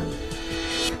 but her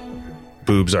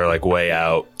boobs are like way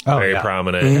out, very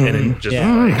prominent, and it just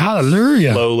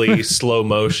hallelujah, slowly, slow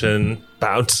motion,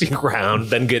 bouncing around,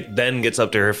 then gets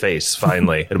up to her face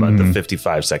finally at about the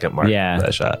 55-second mark. Yeah, of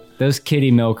that shot. Those kitty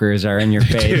milkers are in your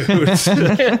face.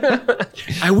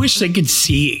 I wish they could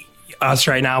see us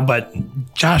right now, but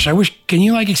Josh, can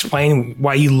you like explain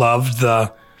why you loved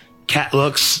the cat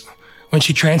looks when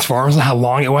she transforms and how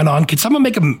long it went on? Could someone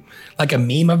make a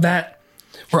meme of that?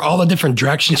 Where all the different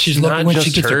directions she's looking when she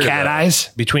gets her cat eyes.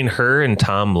 Between her and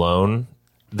Tom Lone,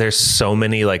 there's so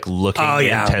many like looking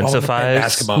intensifies.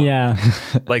 Basketball. Yeah.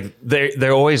 Like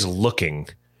they're always looking.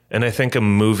 And I think a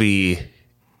movie,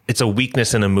 it's a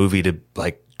weakness in a movie to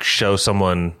like show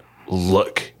someone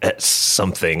look at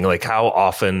something. Like how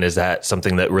often is that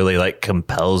something that really like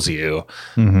compels you?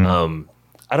 I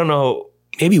don't know.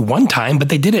 Maybe one time, but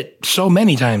they did it so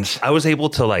many times. I was able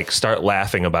to like start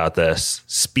laughing about this,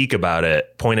 speak about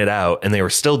it, point it out, and they were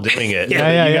still doing it. You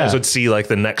guys would see like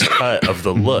the next cut of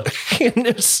the look. And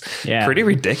it's pretty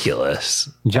ridiculous.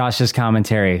 Josh's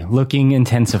commentary, looking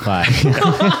intensified.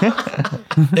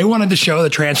 They wanted to show the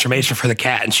transformation for the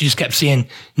cat, and she just kept seeing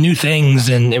new things,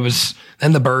 and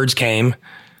then the birds came,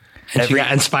 and she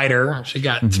got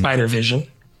spider vision.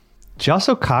 She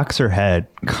also cocks her head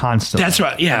constantly. That's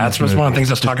right. Yeah, that's one of the things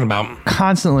I was talking about.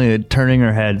 Constantly turning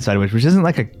her head sideways, which isn't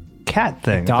like a cat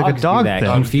thing. It's like a dog thing.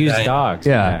 Confused dogs.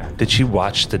 Yeah. Did she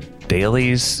watch the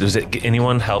dailies? Was it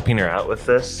anyone helping her out with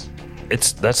this?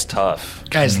 That's tough.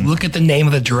 Guys, look at the name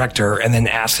of the director and then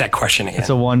ask that question again. It's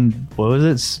what was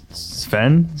it?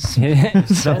 Sven?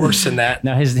 Worse than that.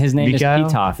 No, his name is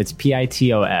Pitof. It's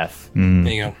Pitof.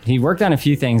 There you go. He worked on a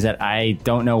few things that I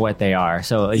don't know what they are.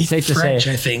 So it's safe to French,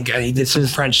 say. I think. He did some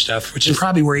French stuff, which is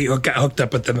probably where he got hooked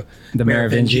up with the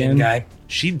Merovingian guy.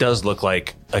 She does look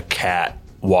like a cat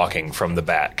walking from the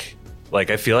back. Like,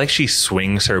 I feel like she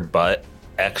swings her butt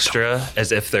extra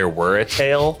as if there were a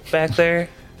tail back there.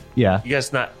 Yeah.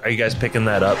 Are you guys picking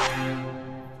that up?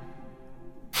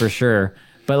 For sure.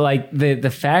 But like the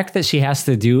fact that she has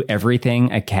to do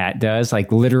everything a cat does,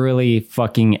 like literally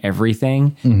fucking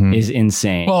everything, is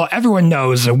insane. Well, everyone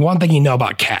knows that one thing you know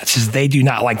about cats is they do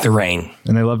not like the rain.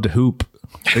 And they love to hoop.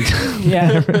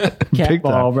 Yeah. Cat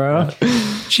ball, bro.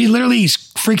 She literally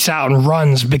freaks out and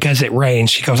runs because it rains.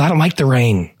 She goes, I don't like the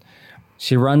rain.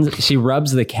 She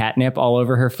rubs the catnip all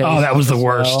over her face. Oh, that was the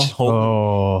worst.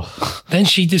 Oh. Then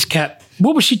she just kept,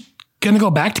 what was she going to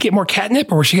go back to get more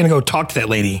catnip, or was she going to go talk to that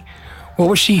lady? What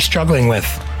was she struggling with?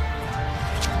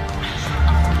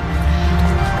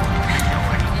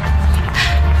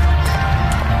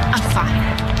 I'm fine.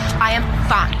 I am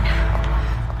fine.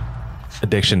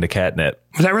 Addiction to catnip.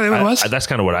 Was that really what it was? That's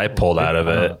kind of what I pulled out of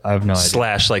it. I have no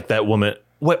idea. / like that woman.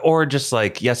 Or just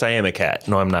like, yes, I am a cat.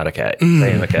 No, I'm not a cat. I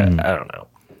am a cat. I don't know.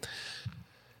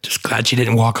 Just glad she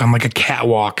didn't walk on like a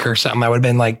catwalk or something. I would have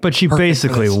been like, but she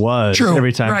basically was. True.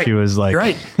 Every time she was like, you're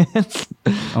right.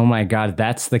 Oh my God,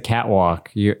 that's the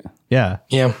catwalk. Yeah.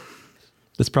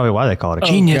 That's probably why they call it a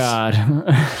genius. Oh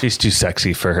God. She's too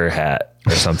sexy for her hat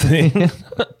or something.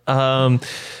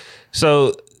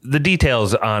 So the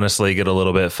details honestly get a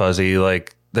little bit fuzzy.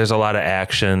 Like there's a lot of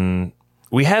action.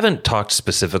 We haven't talked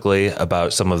specifically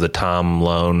about some of the Tom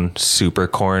Lone super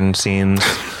corn scenes.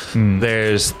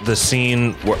 There's the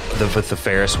scene with the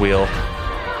Ferris wheel.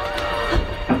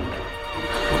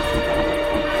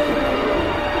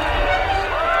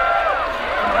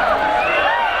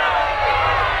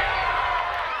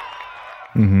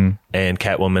 Mm-hmm. and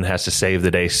Catwoman has to save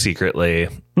the day secretly.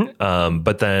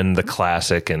 But then the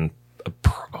classic and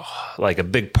like a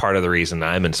big part of the reason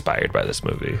I'm inspired by this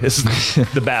movie is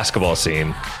the basketball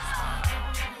scene.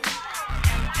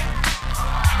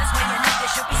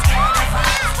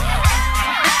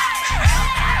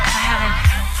 I haven't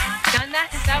done that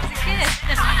since I was a kid.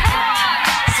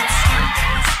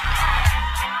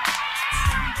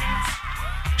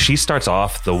 She starts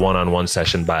off the one-on-one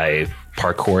session by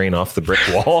parkouring off the brick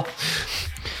wall.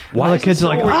 Why the kids are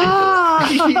like,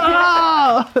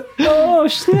 oh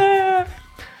snap!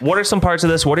 What are some parts of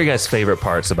this? What are you guys' favorite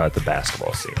parts about the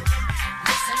basketball scene?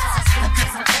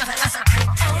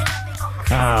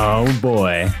 Oh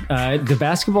boy. The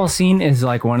basketball scene is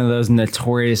like one of those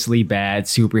notoriously bad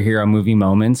superhero movie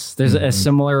moments. There's a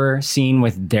similar scene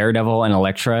with Daredevil and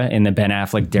Elektra in the Ben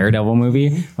Affleck Daredevil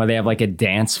movie where they have like a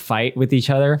dance fight with each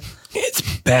other.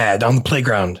 It's bad on the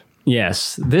playground.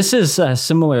 Yes. This is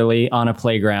similarly on a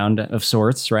playground of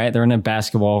sorts, right? They're in a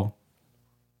basketball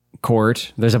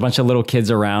court. There's a bunch of little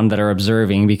kids around that are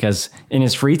observing because in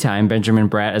his free time, Benjamin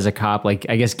Bratt as a cop, like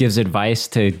I guess gives advice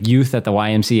to youth at the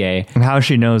YMCA. And how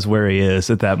she knows where he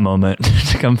is at that moment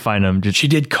to come find him. She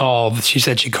did call. She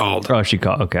said she called. Oh, she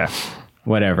called. Okay.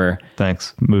 Whatever.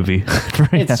 Thanks, movie.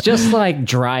 It's just like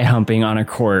dry humping on a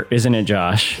court, isn't it,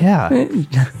 Josh? Yeah.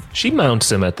 She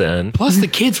mounts him at the end. Plus the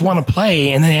kids want to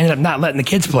play and they ended up not letting the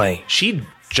kids play. She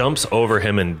jumps over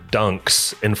him and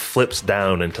dunks and flips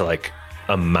down into like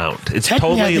a mount. It's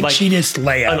totally like she just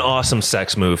lay an awesome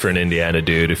sex move for an Indiana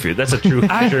dude. If you're that's a true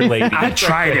feature lady. I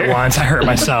tried it once. I hurt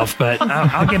myself, but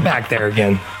I'll get back there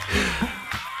again.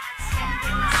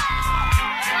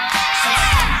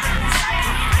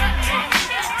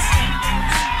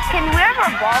 Can we have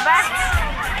our ball back?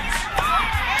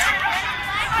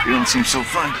 You don't seem so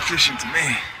fun fishing to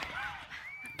me.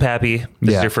 Pappy,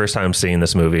 this is your first time seeing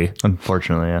this movie.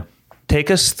 Unfortunately, yeah. Take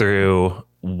us through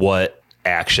what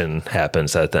action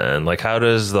happens at the end. Like, how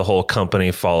does the whole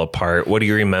company fall apart? What do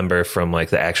you remember from like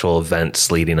the actual events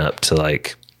leading up to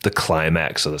like the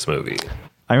climax of this movie?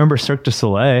 I remember Cirque du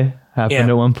Soleil happened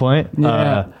at one point.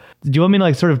 Yeah. Do you want me to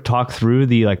like sort of talk through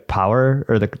the like power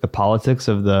or the politics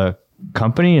of the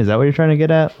company? Is that what you're trying to get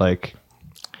at? Like,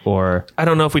 or I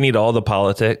don't know if we need all the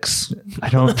politics. I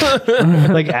don't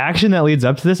like action that leads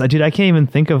up to this. Dude, I can't even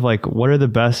think of like what are the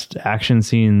best action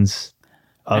scenes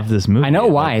of this movie. I know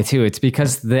why too. It's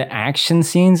because the action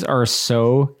scenes are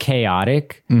so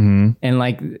chaotic, and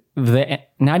like the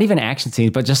not even action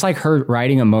scenes, but just like her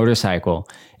riding a motorcycle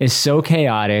is so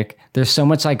chaotic. There's so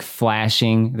much like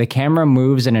flashing. The camera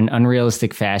moves in an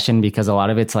unrealistic fashion because a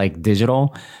lot of it's like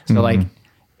digital. So like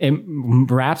it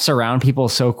wraps around people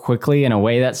so quickly in a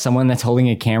way that someone that's holding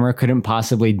a camera couldn't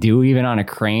possibly do even on a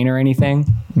crane or anything.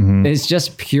 It's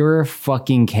just pure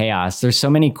fucking chaos. There's so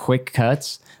many quick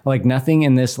cuts. Like nothing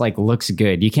in this like looks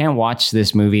good. You can't watch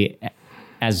this movie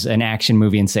as an action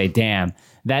movie and say, damn,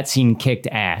 that scene kicked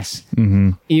ass.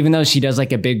 Even though she does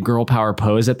like a big girl power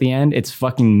pose at the end, it's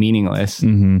fucking meaningless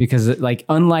because like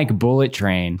unlike Bullet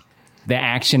Train, the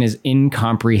action is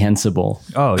incomprehensible.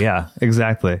 Oh yeah,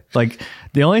 exactly. Like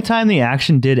the only time the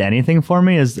action did anything for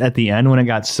me is at the end when it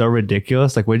got so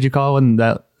ridiculous. Like what did you call it when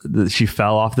that she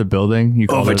fell off the building? You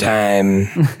called overtime.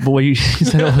 But what you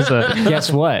said it was a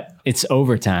guess what? It's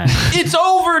overtime. It's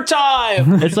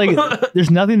overtime. It's like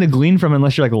there's nothing to glean from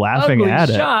unless you're like laughing Ugly at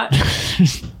shot.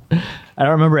 it. I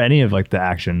don't remember any of like the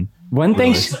action. One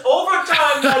thing. It's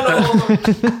overtime,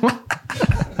 my lord.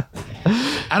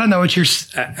 I don't know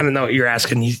what you're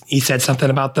asking. He said something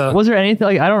about the. Was there anything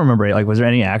like I don't remember it. Like was there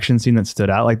any action scene that stood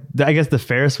out? Like I guess the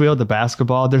Ferris wheel, the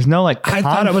basketball. There's no like. I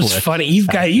thought it was funny.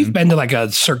 You've been to like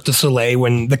a Cirque du Soleil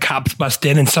when the cops bust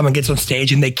in and someone gets on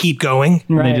stage and they keep going.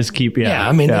 And they just keep Yeah,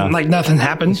 I mean like nothing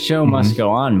happened. The show must go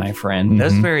on, my friend.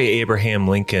 That's very Abraham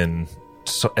Lincoln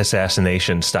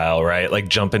assassination style, right? Like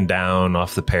jumping down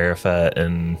off the parapet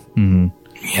and.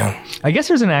 Yeah, I guess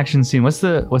there's an action scene. What's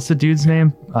the dude's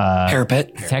name?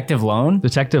 Parapet. Detective Lone.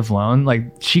 Detective Lone. Like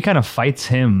she kind of fights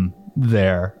him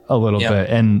there a little bit,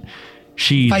 and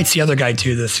she fights the other guy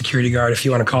too, the security guard, if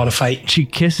you want to call it a fight. She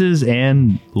kisses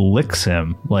and licks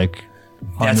him. Like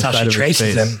that's how she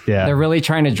traces him. Yeah, they're really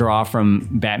trying to draw from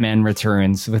Batman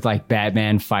Returns with like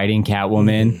Batman fighting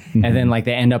Catwoman, and then like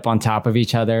they end up on top of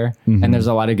each other, and there's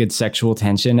a lot of good sexual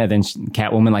tension, and then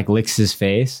Catwoman like licks his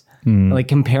face. Like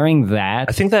comparing that,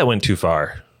 I think that went too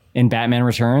far. In Batman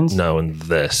Returns? No, in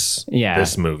this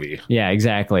movie. Yeah,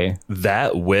 exactly.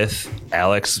 That with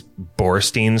Alex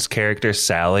Borstein's character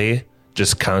Sally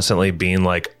just constantly being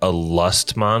like a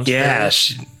lust monster. Yeah,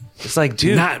 it's like,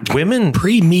 dude, women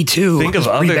Me Too. think of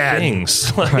other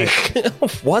things. Like,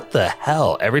 what the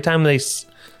hell? Every time they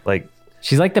like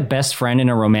She's like the best friend in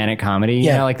a romantic comedy.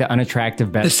 Yeah. You know, like the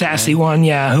unattractive best The sassy friend. one,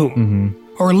 yeah, who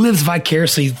or lives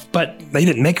vicariously, but they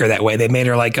didn't make her that way. They made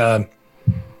her like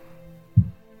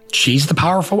she's the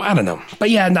powerful. I don't know, but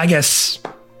yeah, I guess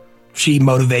she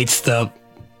motivates the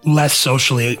less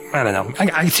socially. I don't know.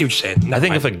 I see what you're saying. I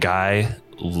think if a guy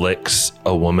licks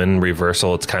a woman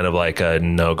reversal, it's kind of like a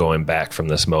no going back from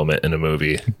this moment in a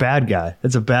movie. Bad guy.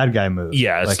 It's a bad guy move.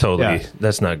 Yeah, it's Like, totally. yeah.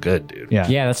 That's not good, dude. Yeah.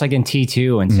 Yeah, that's like in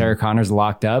T2 when Sarah Connor's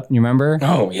locked up. You remember?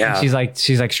 Oh, yeah. She's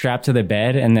like strapped to the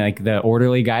bed, and like the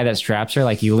orderly guy that straps her,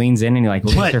 like he leans in and he like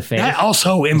licks But her face. that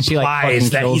also and she, like, fucking implies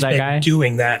that kills he's that been guy.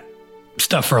 doing that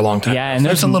stuff for a long time. Yeah, and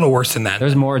there's a little worse than that.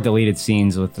 There's more deleted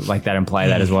scenes with like that imply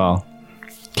that as well.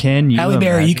 Can you Halle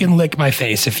Berry, you imagine- can lick my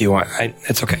face if you want.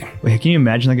 It's okay. Wait, can you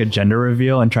imagine like a gender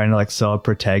reveal and trying to like sell a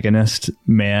protagonist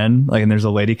man? Like, and there's a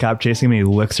lady cop chasing him and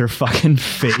he licks her fucking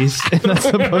face. And that's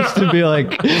supposed to be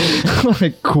like,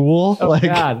 like cool. like,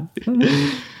 God.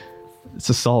 It's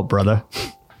assault, brother.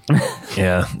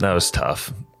 Yeah, that was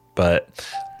tough. But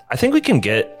I think we can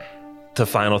get to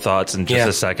final thoughts in just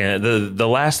a second. The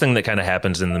last thing that kind of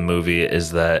happens in the movie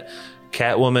is that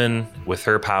Catwoman, with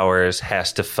her powers,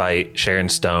 has to fight Sharon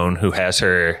Stone, who has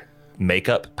her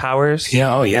makeup powers.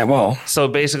 Yeah, oh yeah, well. So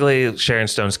basically, Sharon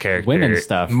Stone's character... Women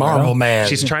stuff. Marvel Man.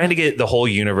 She's trying to get the whole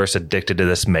universe addicted to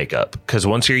this makeup, because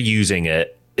once you're using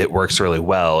it, it works really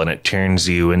well, and it turns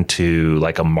you into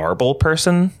like a marble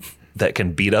person that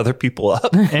can beat other people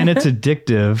up. And it's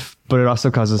addictive, but it also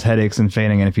causes headaches and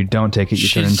fainting. And if you don't take it, you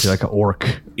turn into like an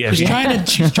orc. Yeah, she's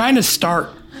trying to start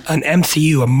an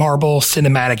MCU, a Marvel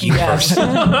Cinematic Universe.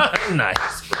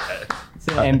 Nice. It's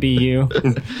an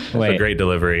MBU. Wait, A great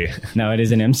delivery. no, it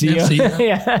is an MCU. MCU.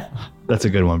 Yeah. That's a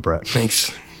good one, Brett.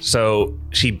 Thanks. So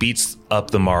she beats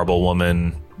up the marble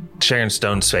woman. Sharon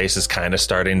Stone's face is kind of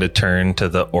starting to turn to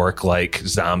the orc-like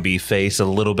zombie face a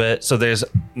little bit. So there's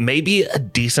maybe a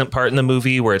decent part in the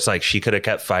movie where it's like she could have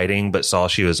kept fighting, but saw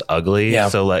she was ugly, Yeah.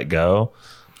 so let go.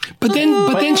 But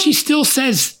then she still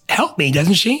says, "Help me,"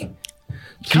 doesn't she?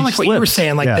 Kind of like what you were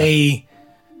saying, like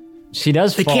she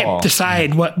does. They fall. can't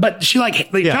decide what, but she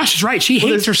like Josh is right. She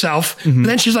hates herself, Mm-hmm. but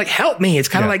then she's like, "Help me." It's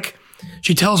kind of like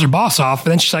she tells her boss off,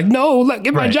 and then she's like, "No,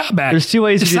 give my Right. job back." There's two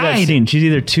ways to do that Decide. scene. She's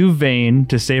either too vain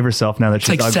to save herself now that she's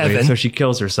like ugly, 7. so she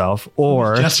kills herself,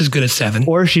 or Just as good as 7.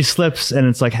 or she slips and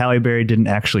it's like Halle Berry didn't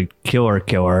actually kill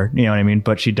her. You know what I mean?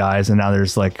 But she dies, and now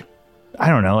there's like, I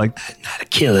don't know, like not a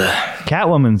killer.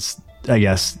 Catwoman's, I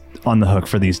guess, on the hook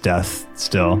for these deaths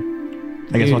still.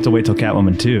 I guess we'll have to wait till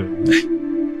Catwoman 2.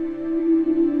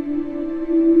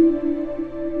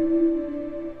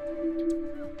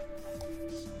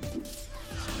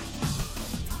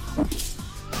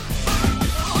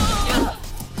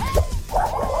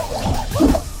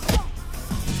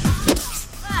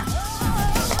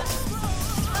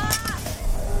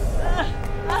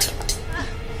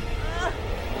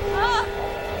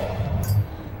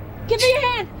 Give me your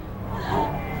hand!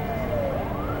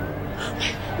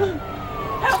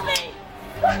 Help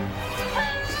me!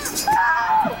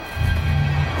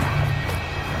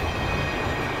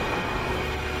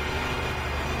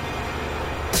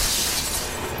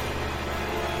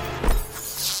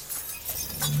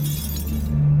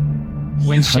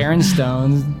 When Sharon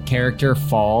Stone's character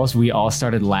falls, we all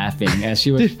started laughing as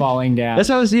she was falling down. That's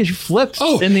how I was. She flips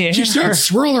in the air. She starts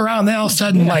swirling around. Then all of a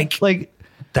sudden, like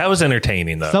That was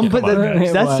entertaining, though. But Come on,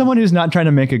 guys. that's someone who's not trying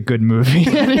to make a good movie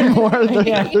anymore.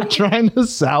 They're trying to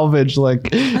salvage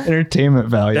like entertainment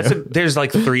value. There's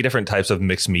like 3 different types of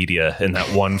mixed media in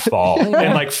that one fall,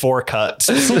 and like 4 cuts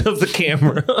of the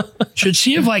camera. should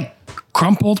she have like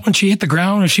crumpled when she hit the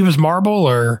ground, or she was marble,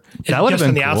 or That would've just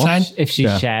on been the cool. outside? If she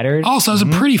shattered. Also, it's a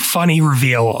pretty funny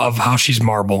reveal of how she's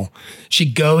marble. She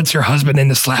goads her husband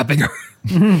into slapping her,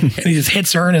 and he just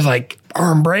hits her, and his like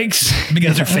arm breaks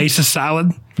because her face is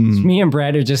solid. Me and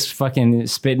Brad are just fucking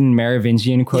spitting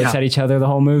Merovingian quotes Yeah. at each other the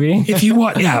whole movie. If you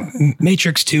want,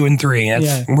 Matrix 2 and 3.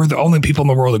 We're the only people in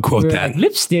the world who quote We're that. like,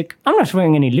 lipstick. I'm not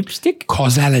wearing any lipstick.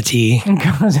 Causality.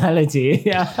 Causality.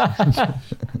 Yeah.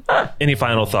 Any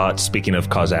final thoughts, speaking of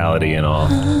causality and all?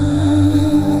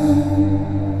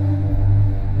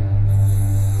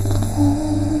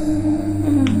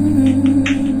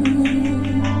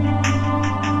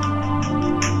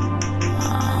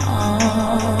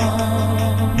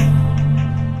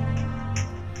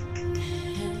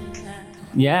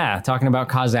 Yeah, talking about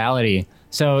causality.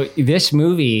 So this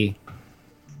movie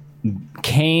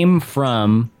came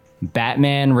from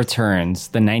Batman Returns,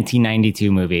 the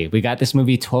 1992 movie. We got this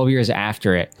movie 12 years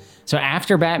after it. So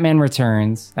after Batman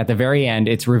Returns, at the very end,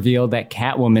 it's revealed that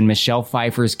Catwoman, Michelle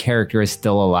Pfeiffer's character, is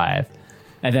still alive.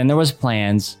 And then there was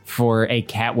plans for a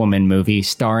Catwoman movie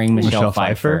starring Michelle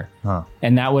Pfeiffer. Huh.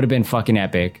 And that would have been fucking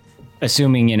epic.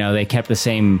 Assuming, they kept the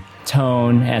same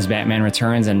tone as Batman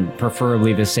Returns and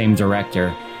preferably the same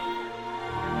director.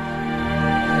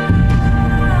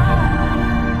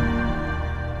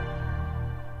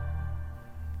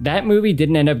 That movie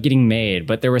didn't end up getting made,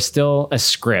 but there was still a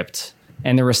script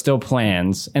and there were still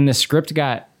plans. And the script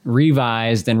got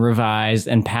revised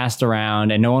and passed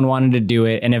around and no one wanted to do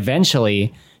it. And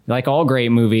eventually, like all great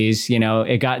movies,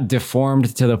 it got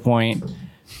deformed to the point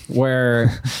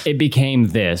where it became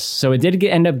this. So it did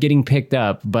end up getting picked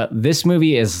up, but this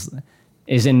movie is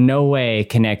in no way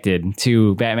connected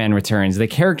to Batman Returns. The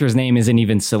character's name isn't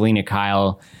even Selena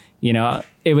Kyle.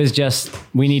 It was just,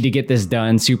 we need to get this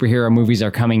done. Superhero movies are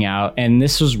coming out. And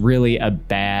this was really a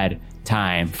bad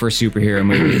time for superhero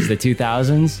movies. The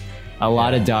 2000s, a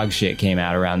lot of dog shit came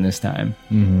out around this time.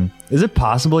 Mm-hmm. Is it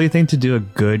possible, you think, to do a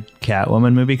good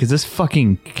Catwoman movie? Because this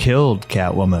fucking killed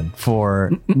Catwoman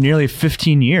for nearly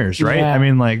 15 years, right? Yeah. I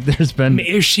mean, like, there's been...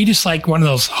 Is she just like one of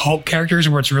those Hulk characters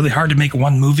where it's really hard to make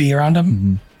one movie around him?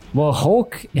 Mm-hmm. Well,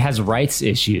 Hulk has rights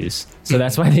issues, so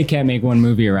that's why they can't make one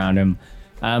movie around him.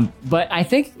 But I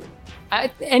think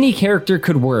any character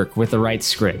could work with the right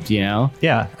script,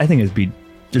 Yeah, I think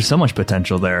there's so much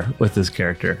potential there with this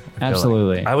character.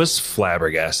 Absolutely. I was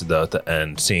flabbergasted, though, at the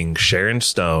end, seeing Sharon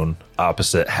Stone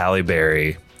opposite Halle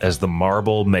Berry as the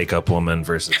marble makeup woman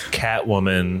versus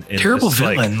Catwoman. Terrible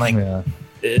villain.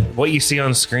 What you see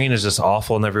on screen is just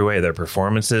awful in every way. Their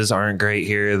performances aren't great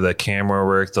here. The camera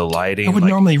work, the lighting. I would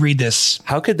normally read this.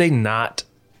 How could they not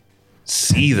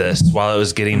see this while it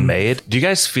was getting made? Do you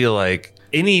guys feel like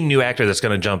any new actor that's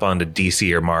going to jump onto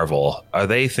DC or Marvel, are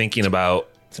they thinking about,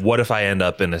 what if I end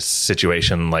up in a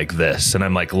situation like this and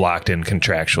I'm like locked in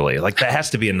contractually? Like, that has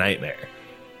to be a nightmare.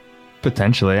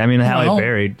 Potentially. I mean, Halle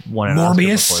Berry won an Oscar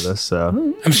before this,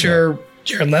 so I'm sure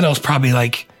Jared Leto's probably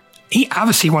like, he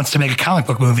obviously wants to make a comic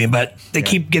book movie, but they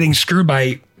keep getting screwed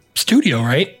by studio,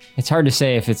 right? It's hard to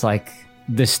say if it's like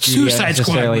the studio Suicide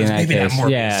Squad necessarily was in that maybe not case.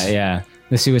 Morbius. Yeah.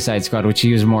 The Suicide Squad, which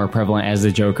he was more prevalent as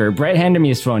the Joker. Brett handed me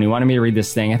his phone. He wanted me to read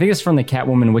this thing. I think it's from the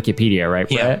Catwoman Wikipedia, right,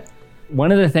 Brett? Yeah.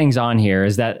 One of the things on here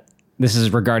is that this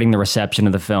is regarding the reception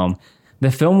of the film.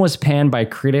 The film was panned by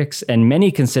critics, and many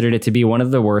considered it to be one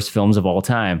of the worst films of all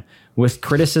time, with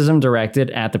criticism directed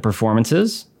at the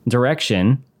performances,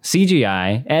 direction,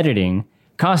 CGI, editing,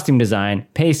 costume design,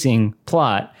 pacing,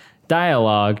 plot,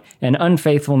 dialogue, and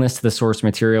unfaithfulness to the source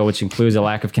material, which includes a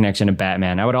lack of connection to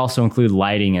Batman. I would also include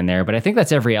lighting in there, but I think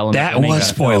that's every element. That was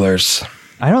spoilers.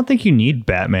 I don't think you need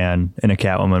Batman in a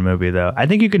Catwoman movie, though. I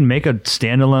think you could make a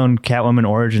standalone Catwoman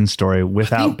origin story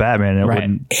without Batman. It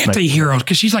wouldn't anti-hero,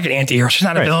 because she's like an anti-hero. She's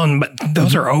not a villain, but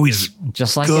those are always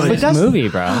just like good. in this movie,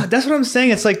 bro. That's what I'm saying.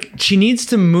 It's like she needs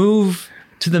to move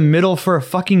to the middle for a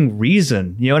fucking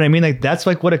reason. You know what I mean? Like, that's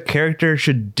like what a character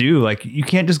should do. Like, you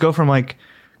can't just go from like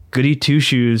goody two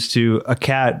shoes to a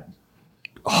cat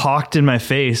hawked in my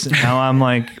face, and now I'm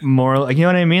like more like, you know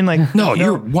what I mean? Like, no,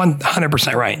 you're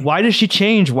 100% right. Why does she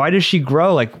change? Why does she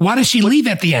grow? Like, why does she leave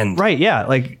at the end? Right? Yeah.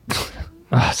 Like,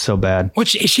 it's so bad. Is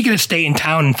she going to stay in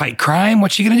town and fight crime?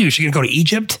 What's she going to do? Is she going to go to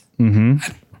Egypt?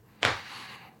 Mm-hmm.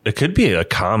 It could be a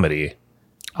comedy.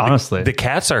 Honestly, the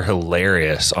cats are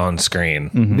hilarious on screen.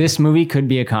 Mm-hmm. This movie could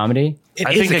be a comedy.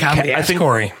 I think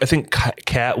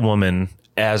Catwoman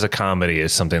as a comedy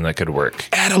is something that could work.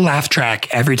 Add a laugh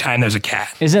track every time there's a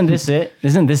cat. Isn't this it?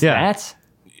 Isn't this that?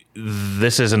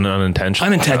 This is an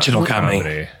unintentional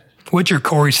comedy. What's your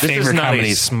Corey's favorite This is not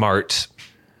comedy? a smart,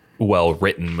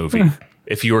 well-written movie.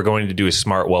 If you were going to do a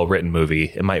smart, well-written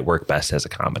movie, it might work best as a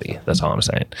comedy. That's all I'm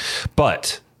saying.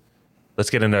 But let's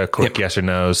get into a quick yes or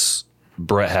no's.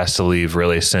 Brett has to leave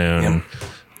really soon.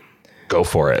 Go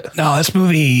for it. No, this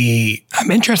movie,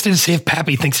 I'm interested to see if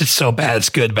Pappy thinks it's so bad it's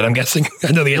good, but I'm guessing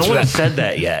I know the answer No to one that. said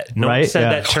that yet. No one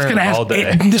said that term all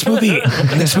day. This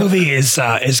movie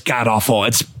is god awful.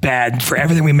 It's bad for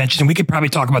everything we mentioned. We could probably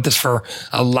talk about this for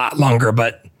a lot longer,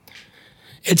 but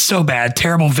it's so bad.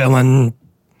 Terrible villain.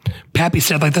 Pappy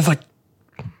said like there's like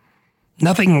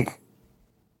nothing.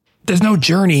 There's no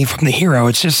journey from the hero.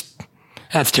 It's just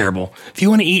that's terrible. If you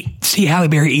want to see Halle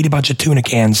Berry eat a bunch of tuna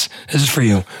cans, this is for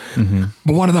you. Mm-hmm.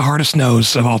 But one of the hardest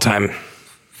no's of all time.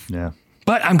 Yeah.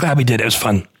 But I'm glad we did. It was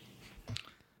fun.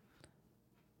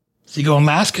 Is he going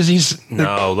last? Because he's...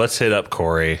 No, let's hit up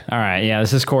Corey. All right. Yeah,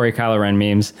 this is Corey Kylo Ren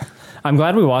memes. I'm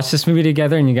glad we watched this movie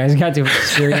together and you guys got to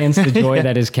experience the joy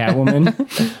that is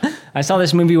Catwoman. I saw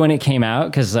this movie when it came out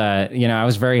because, I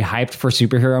was very hyped for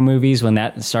superhero movies when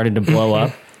that started to blow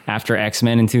up after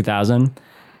X-Men in 2000.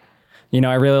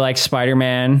 I really liked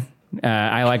Spider-Man.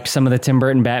 I liked some of the Tim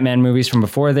Burton Batman movies from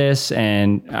before this,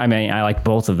 and I mean, I like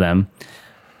both of them.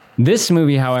 This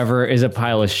movie, however, is a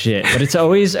pile of shit, but it's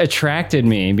always attracted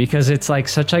me because it's like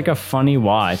such like a funny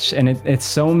watch, and it's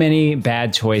so many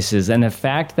bad choices. And the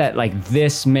fact that like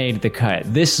this made the cut,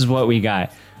 this is what we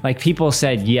got. Like people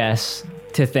said yes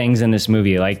to things in this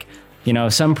movie. Like, you know,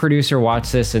 some producer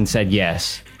watched this and said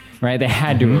yes, right? They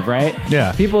had to have, right?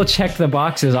 Yeah. People checked the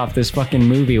boxes off this fucking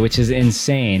movie, which is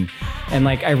insane. And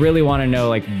like, I really want to know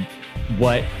like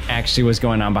what actually was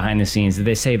going on behind the scenes. Did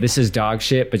they say this is dog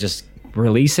shit, but just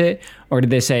release it? Or did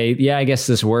they say, yeah, I guess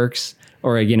this works?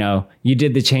 Or, you know, you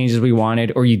did the changes we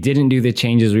wanted, or you didn't do the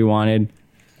changes we wanted?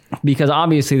 Because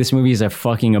obviously this movie is a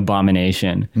fucking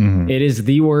abomination. It is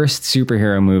the worst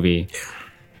superhero movie.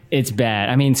 It's bad.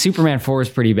 I mean, Superman 4 is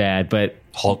pretty bad, but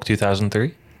Hulk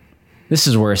 2003? This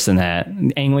is worse than that.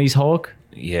 Ang Lee's Hulk?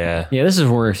 Yeah. Yeah, this is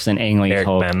worse than Ang Lee's Eric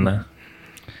Hulk. Bana.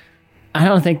 I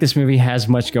don't think this movie has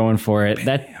much going for it.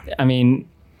 I mean,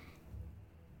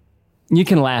 you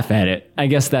can laugh at it. I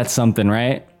guess that's something,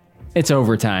 right? It's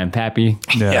overtime, Pappy.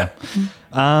 Yeah.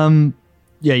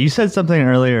 Yeah, you said something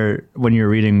earlier when you were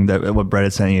reading what Brett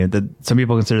had sent you, that some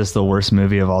people consider this the worst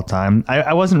movie of all time.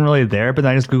 I wasn't really there, but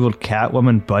then I just Googled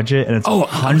Catwoman budget, and it's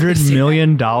 $100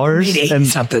 million. And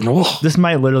something. This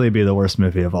might literally be the worst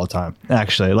movie of all time,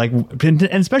 actually. Like, and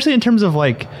especially in terms of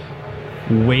like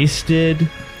wasted,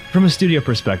 from a studio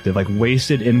perspective, like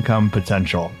wasted income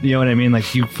potential. You know what I mean?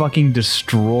 Like, you fucking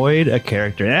destroyed a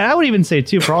character. And I would even say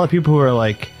too, for all the people who are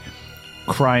like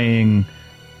crying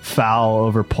foul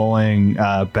over pulling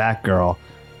Batgirl,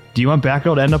 do you want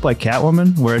Batgirl to end up like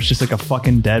Catwoman, where it's just like a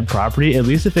fucking dead property? At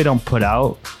least if they don't put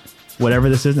out whatever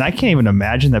this is, and I can't even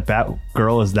imagine that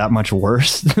Batgirl is that much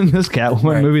worse than this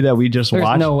Catwoman movie that we just There's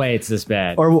watched. no way it's this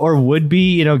bad. Or would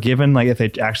be, you know, given like if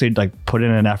they actually like put in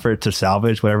an effort to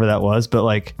salvage whatever that was. But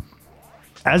like,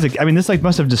 I mean, this like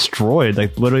must have destroyed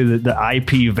like literally the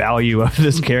IP value of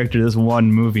this character, this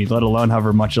one movie, let alone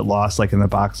however much it lost like in the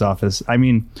box office. I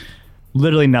mean,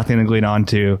 literally nothing to glean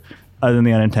onto other than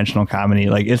the unintentional comedy.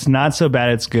 Like, it's not so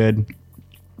bad it's good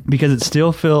because it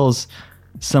still feels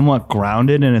somewhat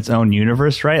grounded in its own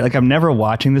universe, right? Like, I'm never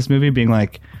watching this movie being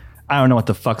like, I don't know what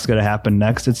the fuck's gonna happen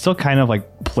next. It still kind of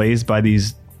like plays by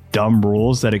these dumb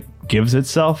rules that it gives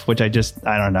itself, which I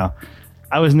don't know.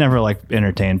 I was never like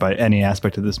entertained by any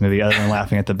aspect of this movie other than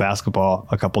laughing at the basketball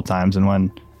a couple times and when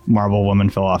Marble Woman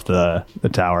fell off the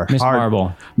tower. Miss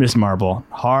Marble. Miss Marble.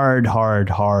 Hard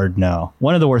no.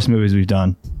 One of the worst movies we've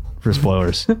done for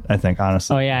spoilers, I think,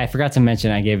 honestly. Oh, yeah, I forgot to mention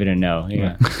I gave it a no.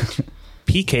 Yeah.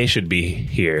 PK should be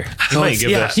here.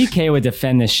 PK would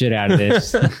defend the shit out of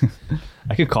this.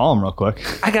 I could call him real quick.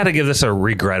 I got to give this a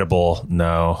regrettable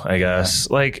no, I guess.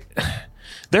 Yeah. Like,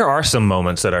 there are some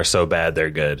moments that are so bad they're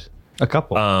good. A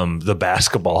couple. The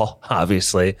basketball,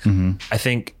 obviously. I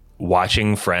think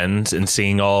watching Friends and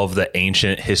seeing all of the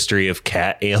ancient history of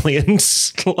cat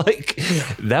aliens, like,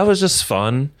 that was just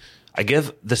fun. I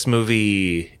give this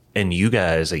movie and you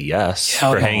guys a yes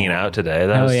for hanging out today.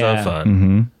 That was so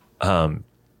fun.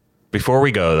 Before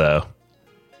we go, though,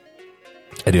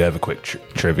 I do have a quick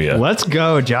trivia. Let's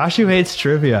go. Josh, who hates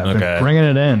trivia. Okay. Bringing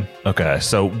it in. Okay.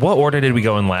 So what order did we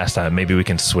go in last time? Maybe we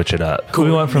can switch it up. Cool.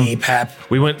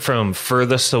 We went from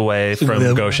furthest away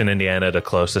from Goshen, Indiana to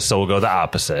closest. So we'll go the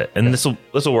opposite. And this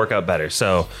will work out better.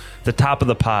 So the top of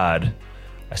the pod,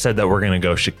 I said that we're going to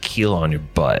go Shaquille on your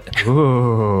butt.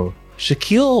 Ooh.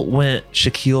 Shaquille went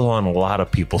Shaquille on a lot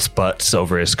of people's butts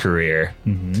over his career.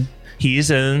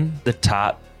 He's in the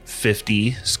top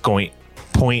 50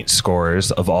 point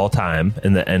scorers of all time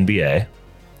in the NBA.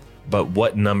 But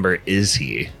what number is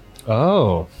he?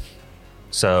 Oh.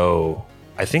 So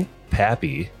I think,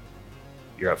 Pappy,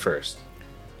 you're up first.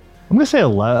 I'm going to say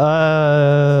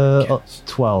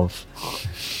 12.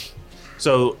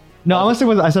 So no, I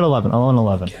said 11. I want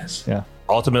 11. Yes. Yeah.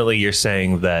 Ultimately, you're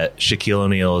saying that Shaquille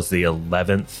O'Neal is the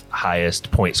 11th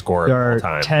highest point scorer There of all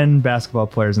are time. 10 basketball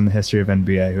players in the history of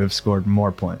NBA who have scored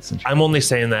more points than Shaquille. I'm only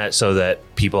saying that so that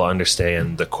people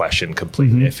understand the question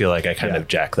completely. I feel like I kind of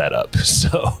jacked that up.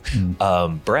 So,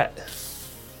 Brett.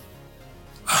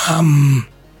 I'm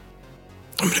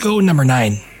going to go with number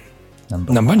 9.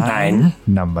 Number 9.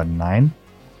 Number 9.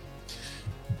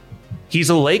 He's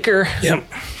a Laker. Yep.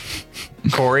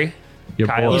 Corey.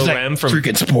 Kylo Ren from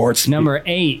freaking sports. Number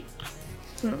 8.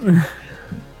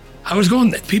 I was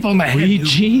going people in my head.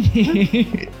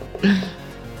 Genie.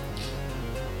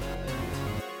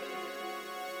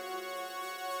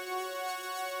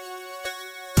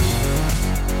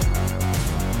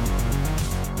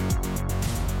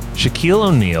 Shaquille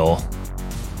O'Neal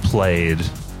played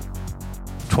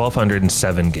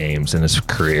 1,207 games in his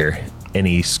career. and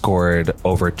he scored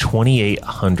over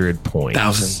 2,800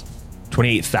 points.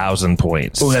 28,000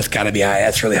 points. Oh, that's got to be high.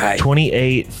 That's really high.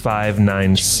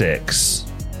 28,596.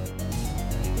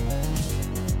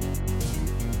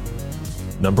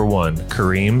 Number 1,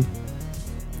 Kareem.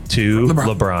 2,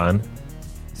 LeBron.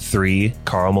 3,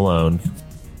 Karl Malone.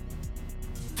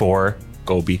 4,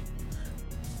 Kobe.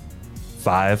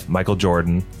 5, Michael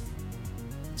Jordan.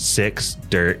 6,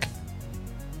 Dirk.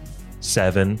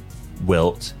 7,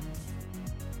 Wilt.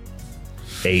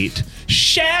 8,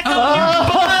 Shaq.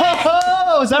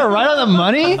 Oh, is that right on the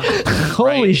money?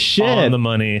 Holy shit. On the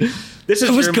money. This is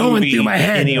It was your going movie through my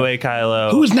head. anyway, Kylo.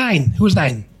 Who was 9?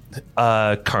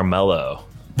 Carmelo.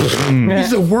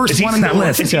 He's the worst one on that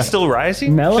list. Is he still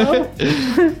rising? Mello?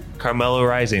 Carmelo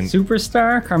Rising.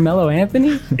 Superstar Carmelo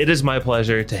Anthony? It is my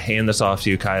pleasure to hand this off to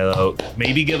you, Kylo.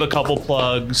 Maybe give a couple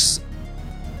plugs.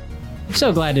 I'm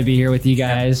so glad to be here with you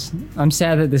guys. I'm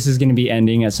sad that this is going to be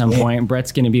ending at some point.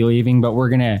 Brett's going to be leaving, but we're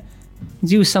going to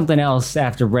do something else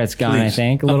after Brett's gone, I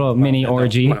think. A little mini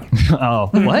orgy. Oh,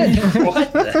 what?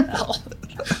 What the hell?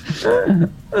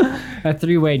 A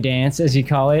three-way dance, as you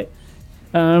call it.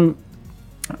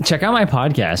 Check out my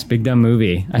podcast, Big Dumb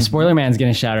Movie. Spoiler Man's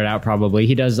going to shout it out probably.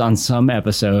 He does on some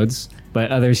episodes, but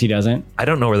others he doesn't. I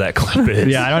don't know where that clip is.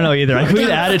 Yeah, I don't know either. I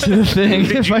couldn't add it to the thing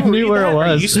if I knew where it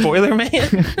was. Are you Spoiler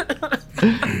Man?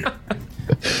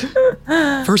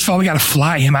 First of all, we got to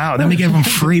fly him out. Then we give him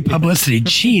free publicity.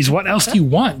 Jeez, what else do you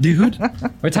want, dude?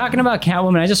 We're talking about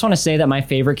Catwoman. I just want to say that my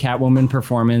favorite Catwoman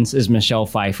performance is Michelle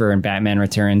Pfeiffer in Batman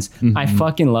Returns. I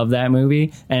fucking love that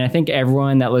movie. And I think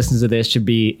everyone that listens to this should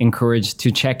be encouraged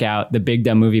to check out the Big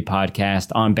Dumb Movie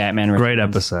podcast on Batman Returns. Great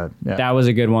episode. Yeah. That was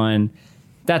a good one.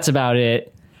 That's about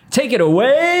it. Take it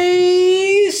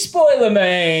away, Spoiler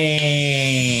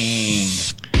Man.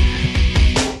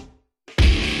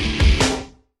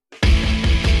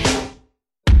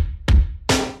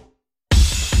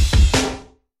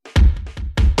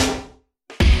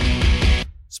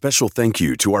 Special thank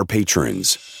you to our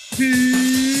patrons.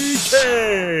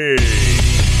 PK!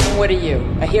 What are you,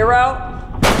 a hero?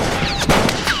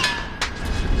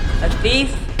 A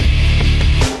thief?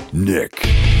 Nick.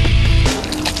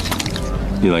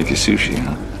 You like your sushi,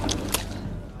 huh?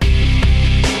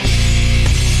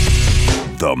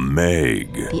 The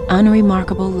Meg. The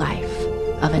unremarkable life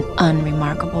of an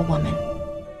unremarkable woman.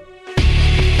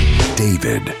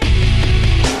 David.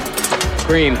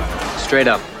 Cream, straight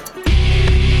up.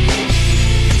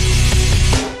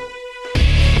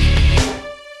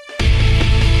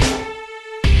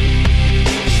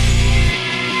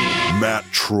 Matt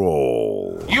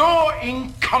Troll. Your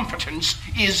incompetence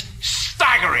is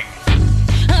staggering.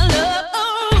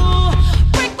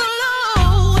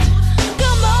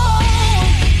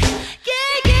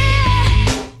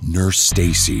 Nurse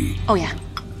Stacy. Oh, yeah.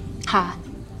 Ha.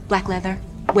 Black leather.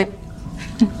 Whip.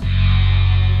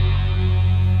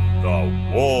 The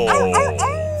Wolf.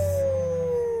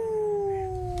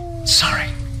 Sorry.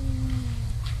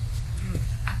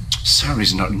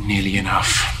 Sorry's not nearly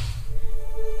enough.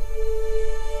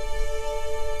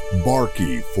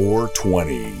 Barky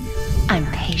 420. I'm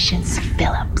Patience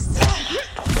Phillips.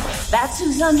 That's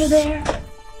who's under there?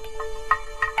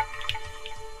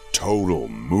 Total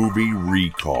Movie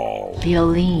Recall.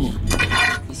 Violin.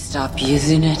 You stop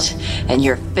using it, and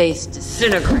your face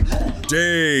disintegrates.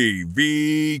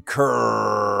 Davey Kerr.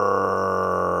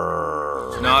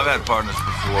 No, I've had partners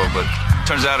before, but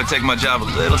turns out I take my job a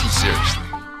little too seriously.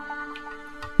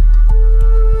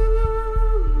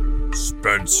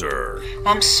 Spencer.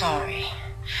 I'm sorry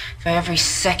for every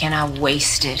second I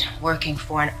wasted working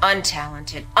for an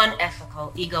untalented,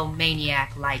 unethical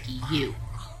egomaniac like you.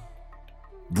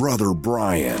 Brother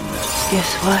Brian.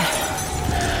 Guess what?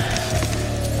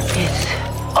 It's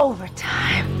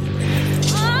overtime.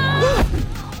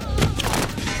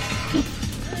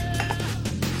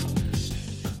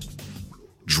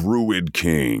 Druid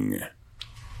King.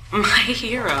 My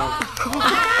hero.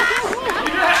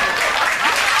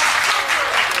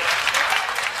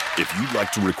 If you'd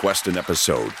like to request an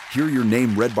episode, hear your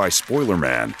name read by Spoiler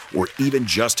Man, or even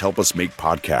just help us make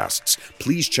podcasts,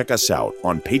 please check us out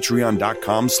on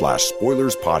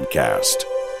patreon.com/spoilerspodcast.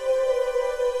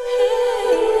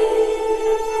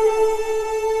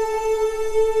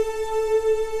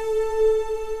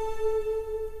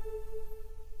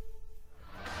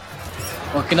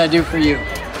 What can I do for you?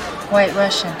 White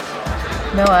Russian.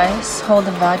 No ice. Hold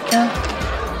the vodka.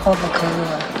 Hold the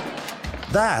Kahlua.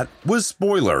 That was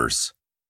Spoilers.